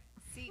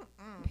 See,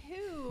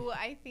 poo,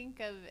 I think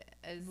of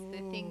as the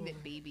thing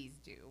that babies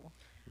do.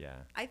 Yeah.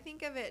 I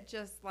think of it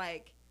just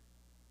like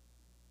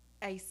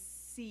I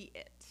see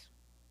it.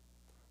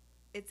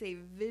 It's a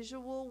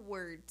visual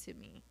word to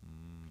me.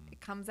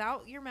 It comes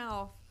out your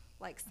mouth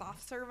like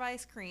soft serve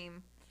ice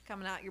cream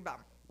coming out your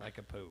bum. Like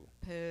a poo.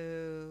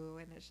 Poo,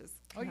 and it's just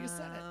Oh, you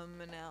said it.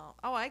 coming out.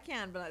 Oh, I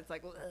can, but it's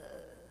like, ugh.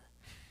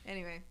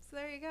 Anyway, so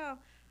there you go.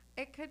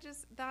 It could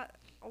just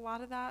a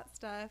lot of that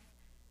stuff.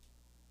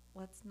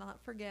 Let's not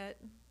forget,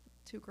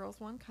 2 Girls,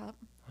 1 Cup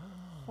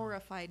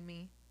horrified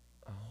me.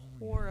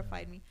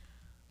 Horrified me.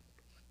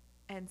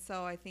 And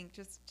so I think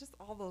just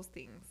all those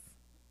things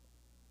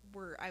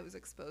I was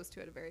exposed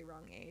to at a very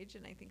wrong age,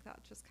 and I think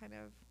that just kind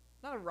of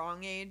not a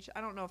wrong age.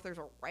 I don't know if there's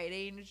a right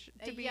age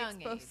to A be young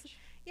exposed. age.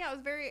 Yeah, I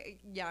was very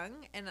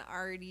young, and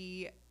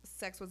already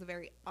sex was a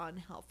very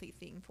unhealthy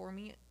thing for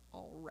me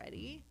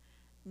already.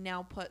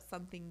 Now put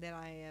something that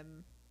I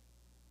am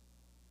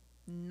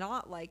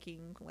not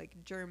liking, like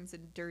germs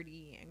and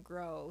dirty and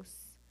gross,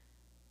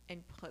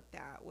 and put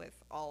that with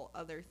all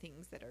other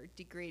things that are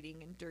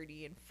degrading and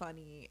dirty and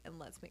funny and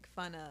let's make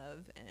fun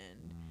of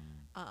and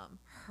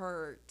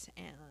hurt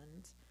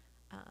and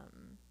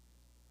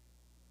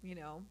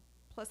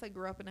plus I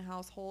grew up in a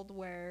household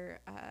where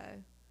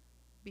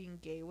being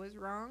gay was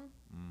wrong,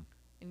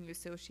 and you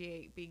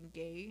associate being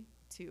gay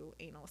to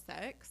anal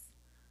sex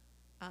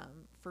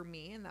for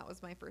me, and that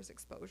was my first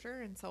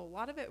exposure. And so a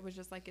lot of it was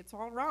just like, it's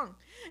all wrong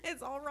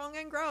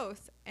and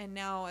gross. And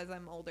now as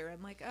I'm older,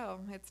 I'm like, oh,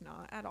 it's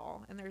not at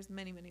all. And there's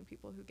many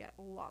people who get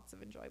lots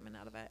of enjoyment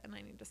out of it, and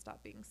I need to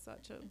stop being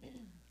such a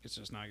It's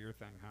just not your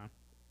thing, huh?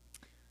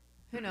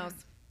 who knows.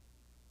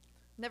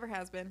 Never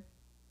has been.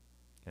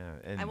 Yeah.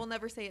 And I will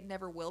never say it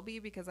never will be,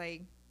 because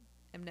I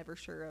am never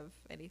sure of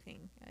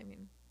anything. I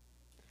mean,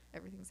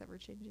 everything's ever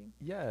changing.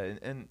 Yeah,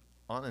 and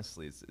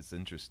honestly, it's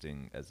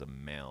interesting as a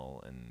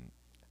male, and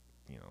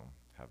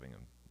having a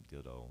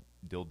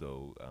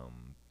dildo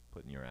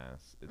put in your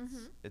ass.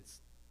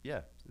 It's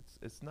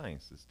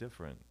nice. It's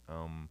different.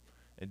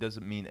 It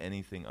doesn't mean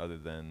anything other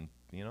than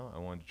I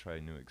wanted to try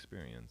a new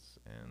experience,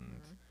 and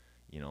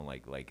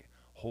like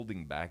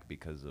holding back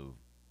because of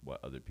what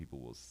other people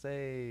will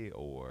say,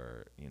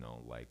 or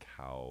like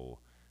how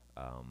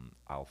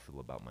I'll feel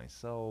about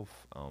myself,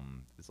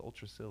 is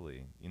ultra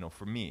silly,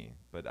 for me.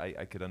 But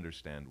I could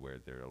understand where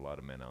there are a lot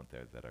of men out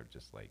there that are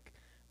just like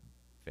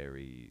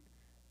very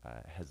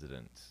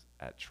hesitant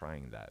at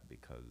trying that,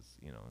 because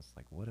it's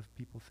like, what if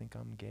people think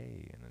I'm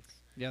gay? And it's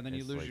Yeah, then you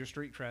it's lose like your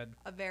street cred.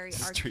 A very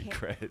street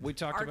cred. We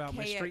talked about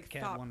my archaic street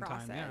cat thought one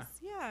time. Yeah.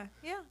 process.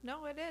 Yeah,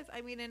 no, it is. I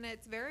mean, and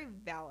it's very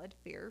valid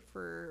fear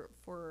for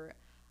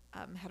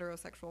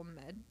heterosexual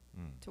men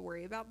to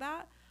worry about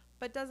that,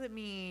 but doesn't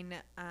mean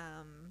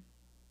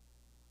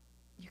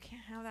you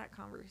can't have that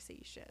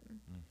conversation.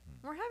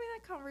 Mm-hmm. We're having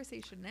that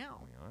conversation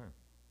now. We are,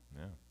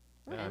 yeah.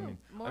 Well, Yeah,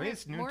 more,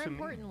 it's new more to me.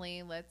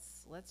 importantly,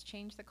 let's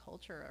change the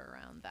culture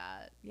around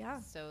that. Yeah.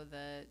 So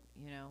that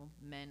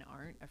men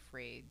aren't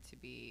afraid to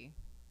be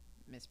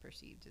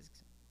misperceived as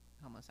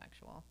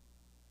homosexual.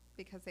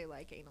 Because they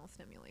like anal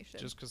stimulation.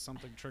 Just because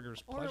something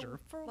triggers Or pleasure.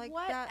 for Like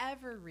that-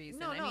 whatever reason.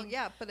 no, I mean,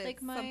 yeah, but like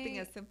it's something my-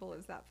 as simple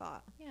as that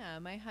thought. Yeah,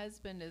 my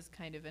husband is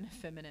kind of an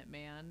effeminate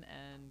man,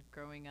 and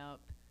growing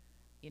up,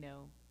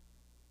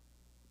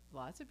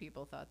 lots of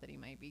people thought that he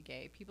might be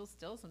gay. People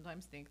still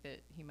sometimes think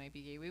that he might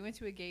be gay. We went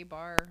to a gay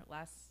bar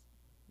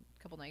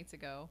couple nights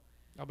ago.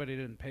 I'll bet he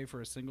didn't pay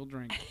for a single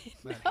drink.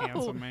 That No.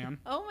 handsome man.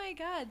 Oh my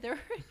God, there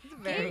were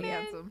Very gay men-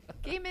 handsome.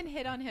 Gay men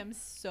hit on him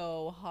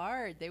so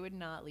hard; they would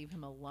not leave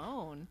him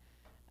alone.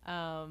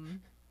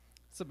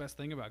 That's the best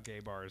thing about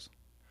gay bars.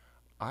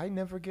 I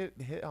never get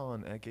hit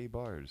on at gay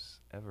bars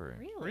ever.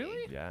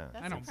 Really? Yeah.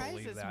 That I don't believe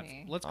surprises that.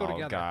 me. Let's go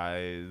together.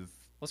 Guys.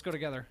 Let's go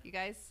together. You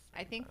guys,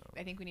 I think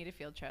we need a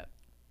field trip.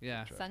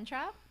 Yeah. Sun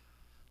trap?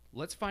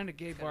 Let's find a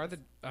gay bar that,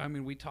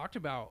 we talked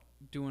about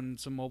doing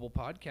some mobile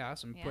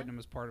podcasts and Yeah. putting them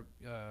as part of,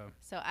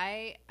 So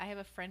I have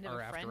a friend of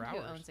Or a friend after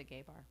who hours. owns a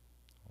gay bar.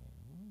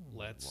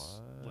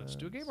 let's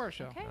do a gay bar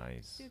show. Okay, Nice.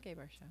 let's do a gay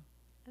bar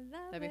show.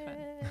 That'd be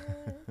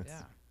fun.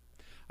 Yeah.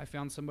 I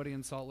found somebody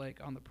in Salt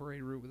Lake on the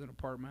parade route with an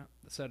apartment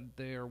that said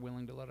they are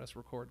willing to let us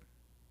record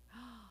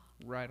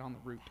right on the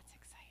route. That's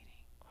exciting.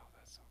 Oh,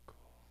 that's so cool.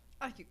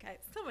 Oh, you guys,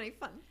 so many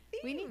fun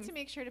things. We need to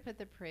make sure to put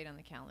the parade on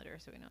the calendar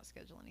so we don't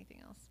schedule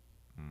anything else.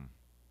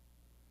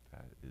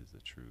 That is a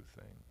true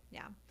thing.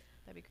 Yeah.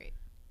 That'd be great.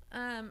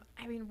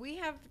 We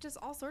have just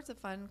all sorts of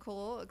fun,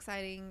 cool,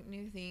 exciting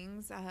new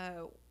things.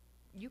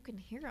 You can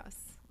hear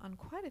us on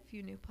quite a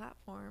few new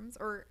platforms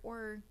or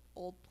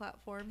old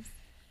platforms.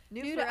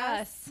 New for to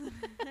us.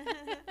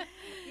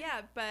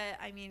 Yeah, but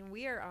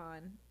we are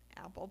on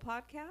Apple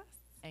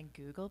Podcasts, And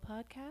Google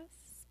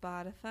Podcasts,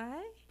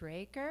 Spotify,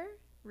 Breaker,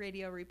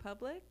 Radio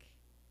Republic,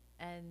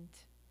 and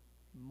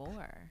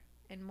more.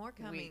 and more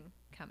coming.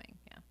 Coming,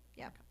 yeah.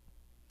 Yeah.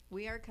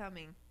 We are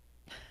coming.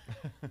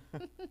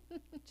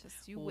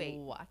 Just you wait.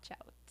 Watch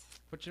out.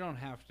 But you don't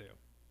have to,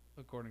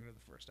 according to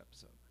the first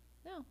episode.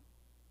 No,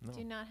 No.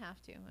 do not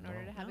have to in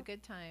order to have a No.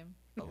 good time.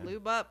 But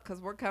lube up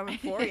because we're coming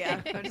for you.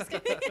 I'm just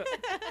kidding.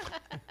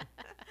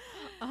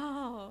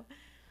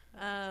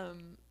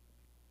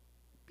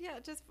 Yeah,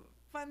 just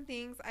fun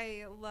things.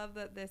 I love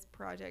that this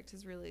project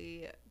has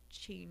really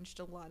changed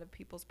a lot of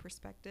people's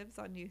perspectives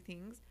on new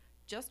things.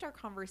 Just our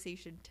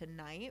conversation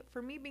tonight,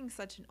 for me being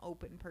such an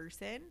open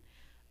person,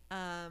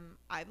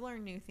 I've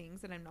learned new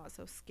things and I'm not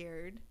so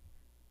scared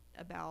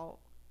about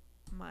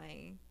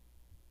my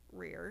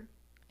rear.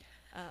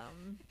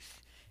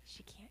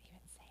 She can't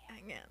even say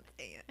I can't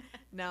say it.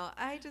 No,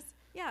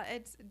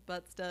 it's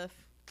butt stuff.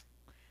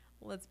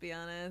 Let's be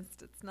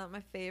honest. It's not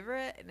my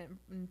favorite, and it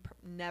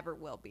never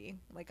will be.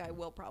 Like, I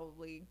will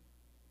probably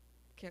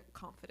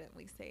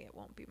confidently say it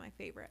won't be my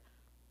favorite.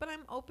 But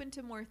I'm open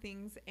to more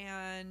things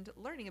and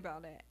learning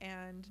about it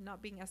and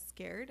not being as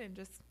scared and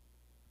just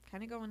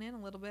kind of going in a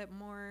little bit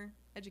more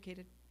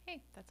educated.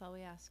 Hey, that's all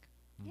we ask.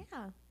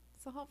 Yeah.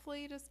 So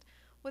hopefully just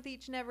with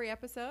each and every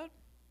episode,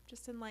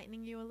 just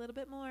enlightening you a little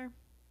bit more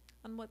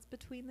on what's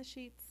between the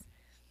sheets.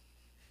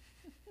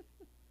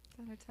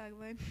 Is that our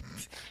tagline?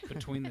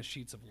 Between the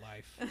sheets of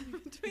life.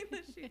 Between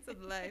the sheets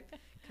of life.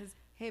 Because,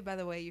 hey, by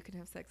the way, you can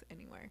have sex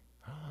anywhere.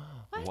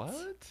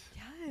 What?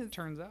 Yes.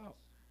 Turns out.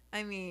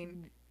 I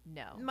mean,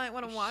 No. you might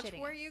want to You're watch shitting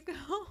where us. you go.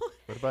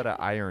 What about an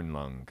iron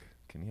lung?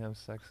 Can you have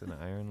sex in an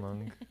iron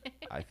lung?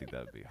 I think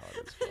that would be hot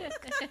as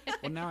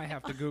fuck. Well, now I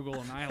have to Google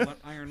an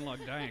iron lung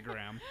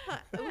diagram.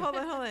 Hold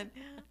on.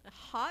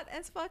 Hot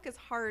as fuck is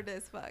hard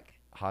as fuck.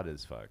 Hot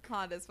as fuck.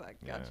 Hot as fuck.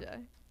 Yeah.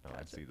 Gotcha. Oh, I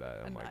Gotcha. see that.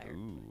 I'm An like, iron.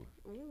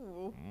 ooh.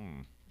 Ooh.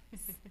 Mm.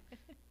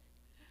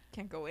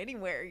 Can't go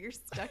anywhere. You're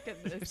stuck in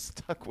You're this.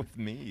 stuck with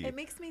me. It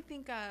makes me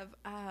think of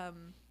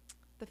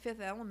The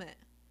Fifth Element.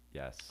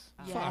 Yes.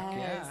 Fuck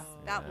yeah.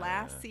 That Yeah.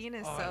 last scene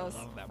is Oh, I so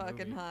love that fucking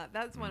movie. hot.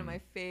 That's one of Mm. my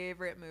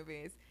favorite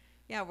movies.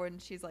 Yeah, when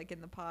she's like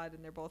in the pod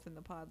and they're both in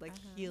the pod, like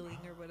healing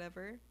or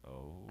whatever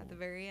Oh. at the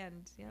very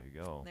end. Yep. There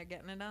you go. They're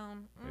getting it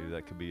on. Maybe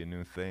that could be a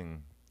new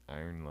thing.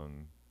 Iron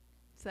lung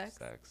Sex.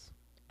 sex.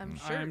 I'm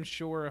sure. I'm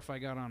sure if I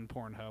got on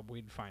Pornhub,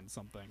 we'd find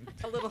something.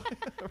 A little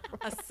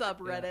a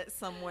subreddit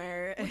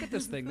somewhere. Look at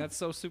this thing. That's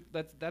so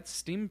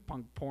that's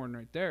steampunk porn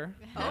right there.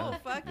 Oh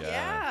fuck Yeah,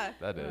 yeah!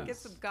 that Get is.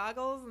 some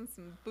goggles and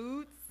some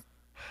boots.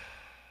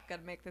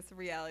 Gotta make this a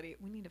reality.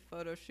 We need a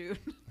photo shoot.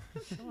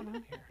 What's going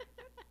on here?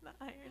 The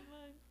Iron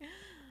Lung.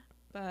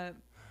 But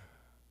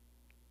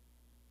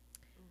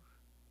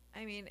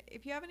I mean,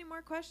 if you have any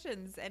more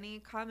questions, any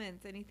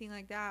comments, anything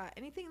like that,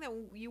 anything that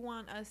you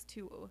want us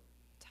to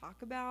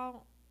talk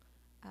about,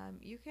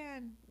 you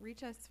can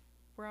reach us.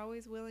 We're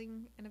always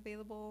willing and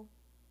available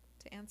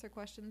to answer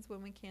questions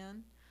when we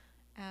can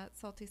at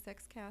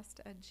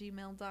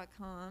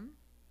saltysexcast@gmail.com.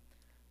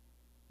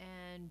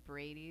 And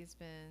Brady's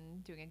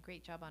been doing a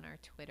great job on our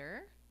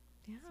Twitter.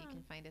 Yeah. So you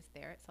can find us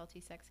there at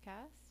Salty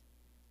Sexcast.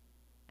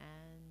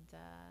 And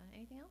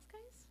anything else,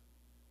 guys?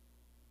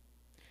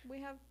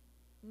 We have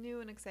new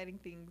and exciting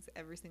things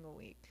every single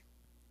week.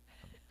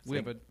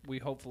 We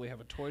hopefully have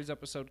a toys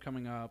episode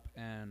coming up,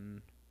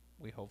 and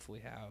we hopefully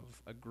have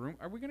a groom.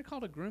 Are we going to call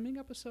it a grooming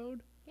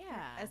episode?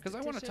 Yeah. Because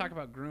I want to Esthetician? talk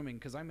about grooming,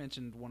 because I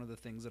mentioned one of the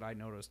things that I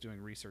noticed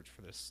doing research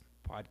for this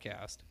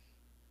podcast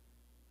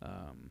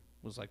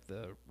was like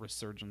the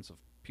resurgence of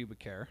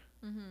pubic hair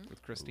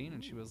with Christine,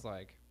 and she was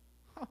like,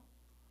 huh.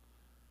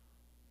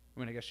 I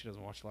mean, I guess she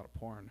doesn't watch a lot of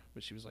porn,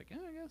 but she was like, yeah,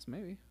 I guess,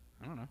 maybe.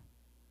 I don't know.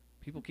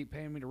 People keep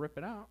paying me to rip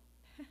it out.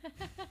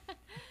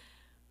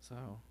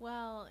 So.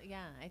 Well,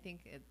 yeah, I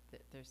think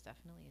there's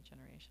definitely a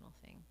generational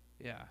thing.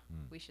 Yeah.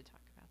 We should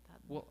talk about that.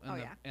 Well, and Oh,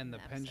 the, yeah. and the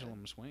In the episode.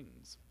 pendulum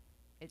swings.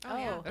 Oh,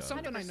 yeah. That's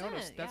something I 100%,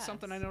 noticed. That's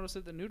something I yes. noticed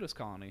at the nudist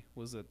colony,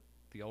 was that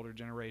the older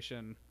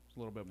generation was a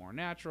little bit more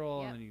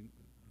natural, Yep. and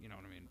you know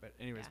what I mean. But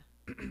anyways,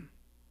 Yeah. I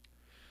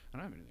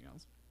don't have anything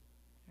else. All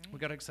We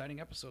right. got exciting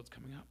episodes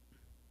coming up.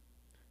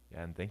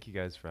 Yeah, and thank you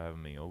guys for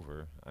having me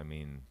over. I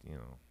mean, you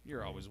know.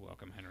 You're always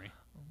welcome, Henry.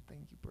 Oh,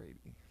 thank you,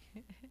 Brady.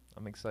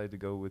 I'm excited to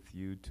go with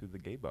you to the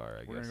gay bar.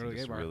 I We're guess gonna go to the and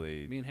just gay bar.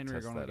 really Me and Henry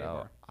are test going to the that gay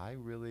out. bar. I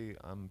really,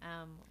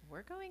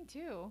 We're going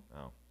too.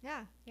 oh,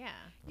 Yeah. Yeah.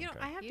 You know, Okay.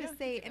 I have You to don't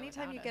say, have to go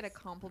anytime you without get a us.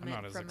 I'm compliment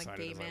not as from a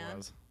excited gay as I man,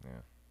 was. yeah.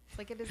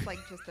 like, it is like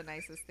just the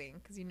nicest thing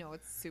because you know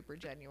it's super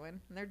genuine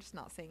and they're just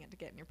not saying it to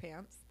get in your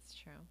pants. It's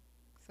true.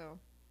 So,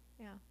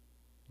 yeah.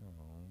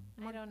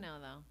 Oh. I don't know,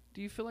 though.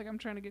 Do you feel like I'm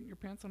trying to get in your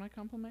pants when I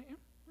compliment you?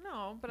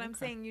 No, but I'm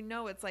Okay. saying, you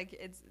know, it's like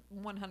it's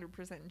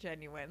 100%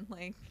 genuine.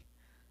 Like,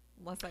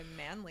 unless I'm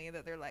manly,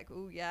 that they're like,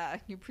 "Ooh, yeah,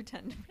 you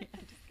pretend to be."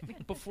 I'm just kidding.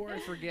 Before I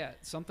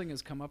forget, something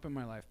has come up in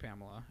my life,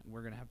 Pamela, and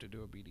we're going to have to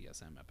do a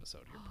BDSM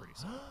episode here pretty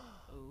soon.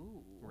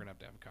 Ooh. We're going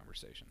to have a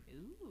conversation.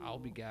 Ooh. I'll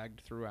be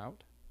gagged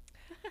throughout.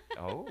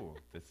 Oh,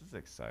 this is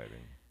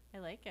exciting. I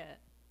like it.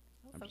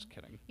 I'm just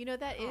kidding. You know,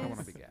 that I want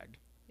to is. be gagged.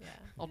 Yeah.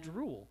 I'll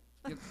drool.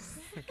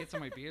 Gets on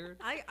my beard.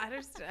 I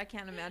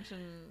can't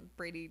imagine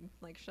Brady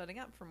like shutting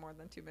up for more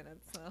than 2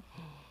 minutes. So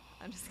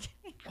I'm just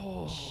kidding.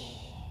 Oh.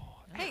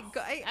 Hey,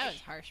 go. That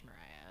was harsh,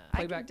 Mariah.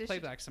 I Play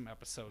conditioned- back some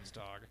episodes,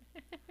 dog.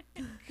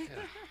 Yeah.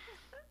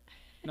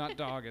 Not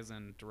dog as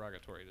in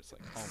derogatory, just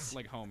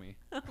like homie.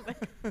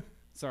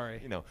 Sorry.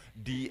 You know,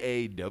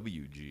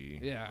 DAWG.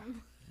 Yeah.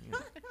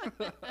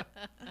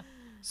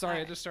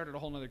 Sorry, I just started a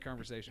whole nother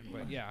conversation,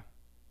 but yeah.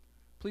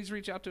 Please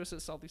reach out to us at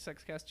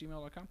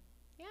saltysexcast@gmail.com.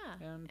 Yeah.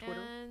 And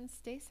Twitter. And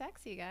stay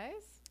sexy,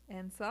 guys.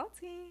 And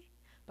salty.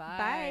 Bye.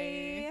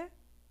 Bye.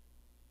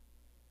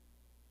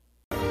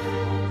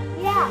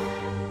 Yeah.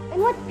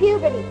 And what's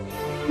puberty?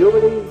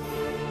 Puberty?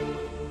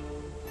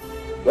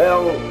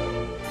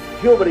 Well,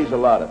 puberty's a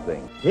lot of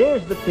things.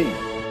 Here's the piece.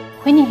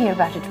 When you hear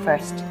about it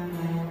first,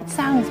 it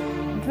sounds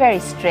very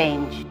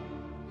strange.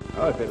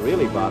 Oh, if it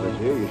really bothers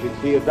you, you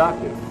should see a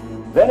doctor.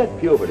 Then at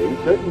puberty,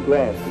 certain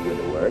glands begin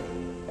to work,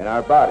 and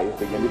our bodies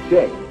begin to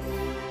change.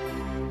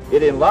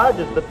 It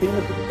enlarges the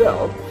penis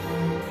itself.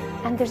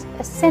 And there's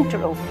a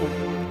center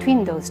opening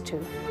between those two,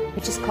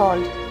 which is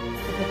called the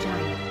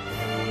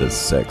vagina. The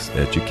sex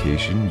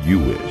education you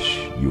wish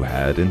you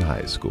had in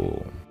high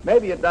school.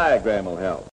 Maybe a diagram will help.